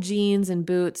old jeans and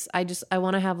boots. I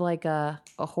want to have like a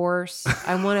horse.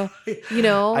 I want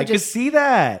to, I could see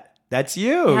that. That's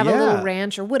you. have yeah. a little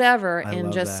ranch or whatever, I and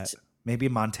love just that. Maybe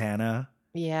Montana.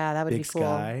 Yeah, that would Big be cool.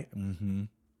 sky. Mm-hmm.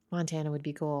 Montana would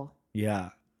be cool. Yeah.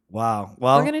 Wow.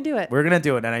 Well, We're gonna do it. We're gonna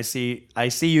do it, and I see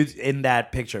you in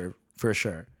that picture for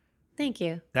sure. Thank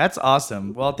you. That's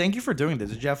awesome. Well, thank you for doing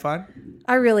this. Did you have fun?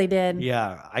 I really did.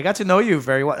 Yeah, I got to know you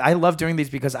very well. I love doing these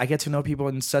because I get to know people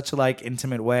in such a like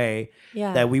intimate way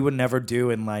that we would never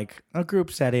do in like a group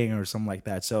setting or something like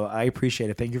that. So I appreciate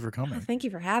it. Thank you for coming. Thank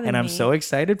you for having me. And I'm so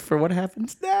excited for what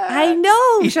happens next. I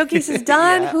know. Showcase is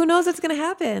done. Yeah. Who knows what's going to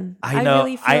happen? I know.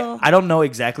 really feel... I don't know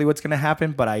exactly what's going to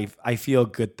happen, but I feel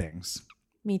good things.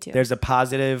 Me too. There's a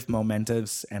positive,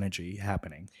 momentous energy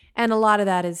happening. And a lot of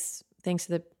that is thanks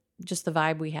to just the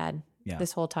vibe we had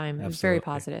this whole time. It was Absolutely. very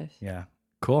positive. Yeah.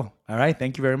 Cool. All right.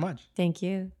 Thank you very much. Thank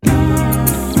you.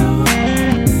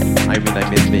 I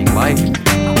miss being liked.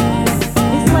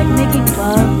 It's like making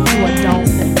love to a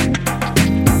dolphin.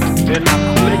 Then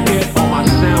I flick it on my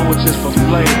sandwiches for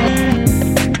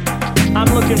flavor. I'm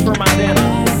looking for my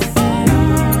dinner.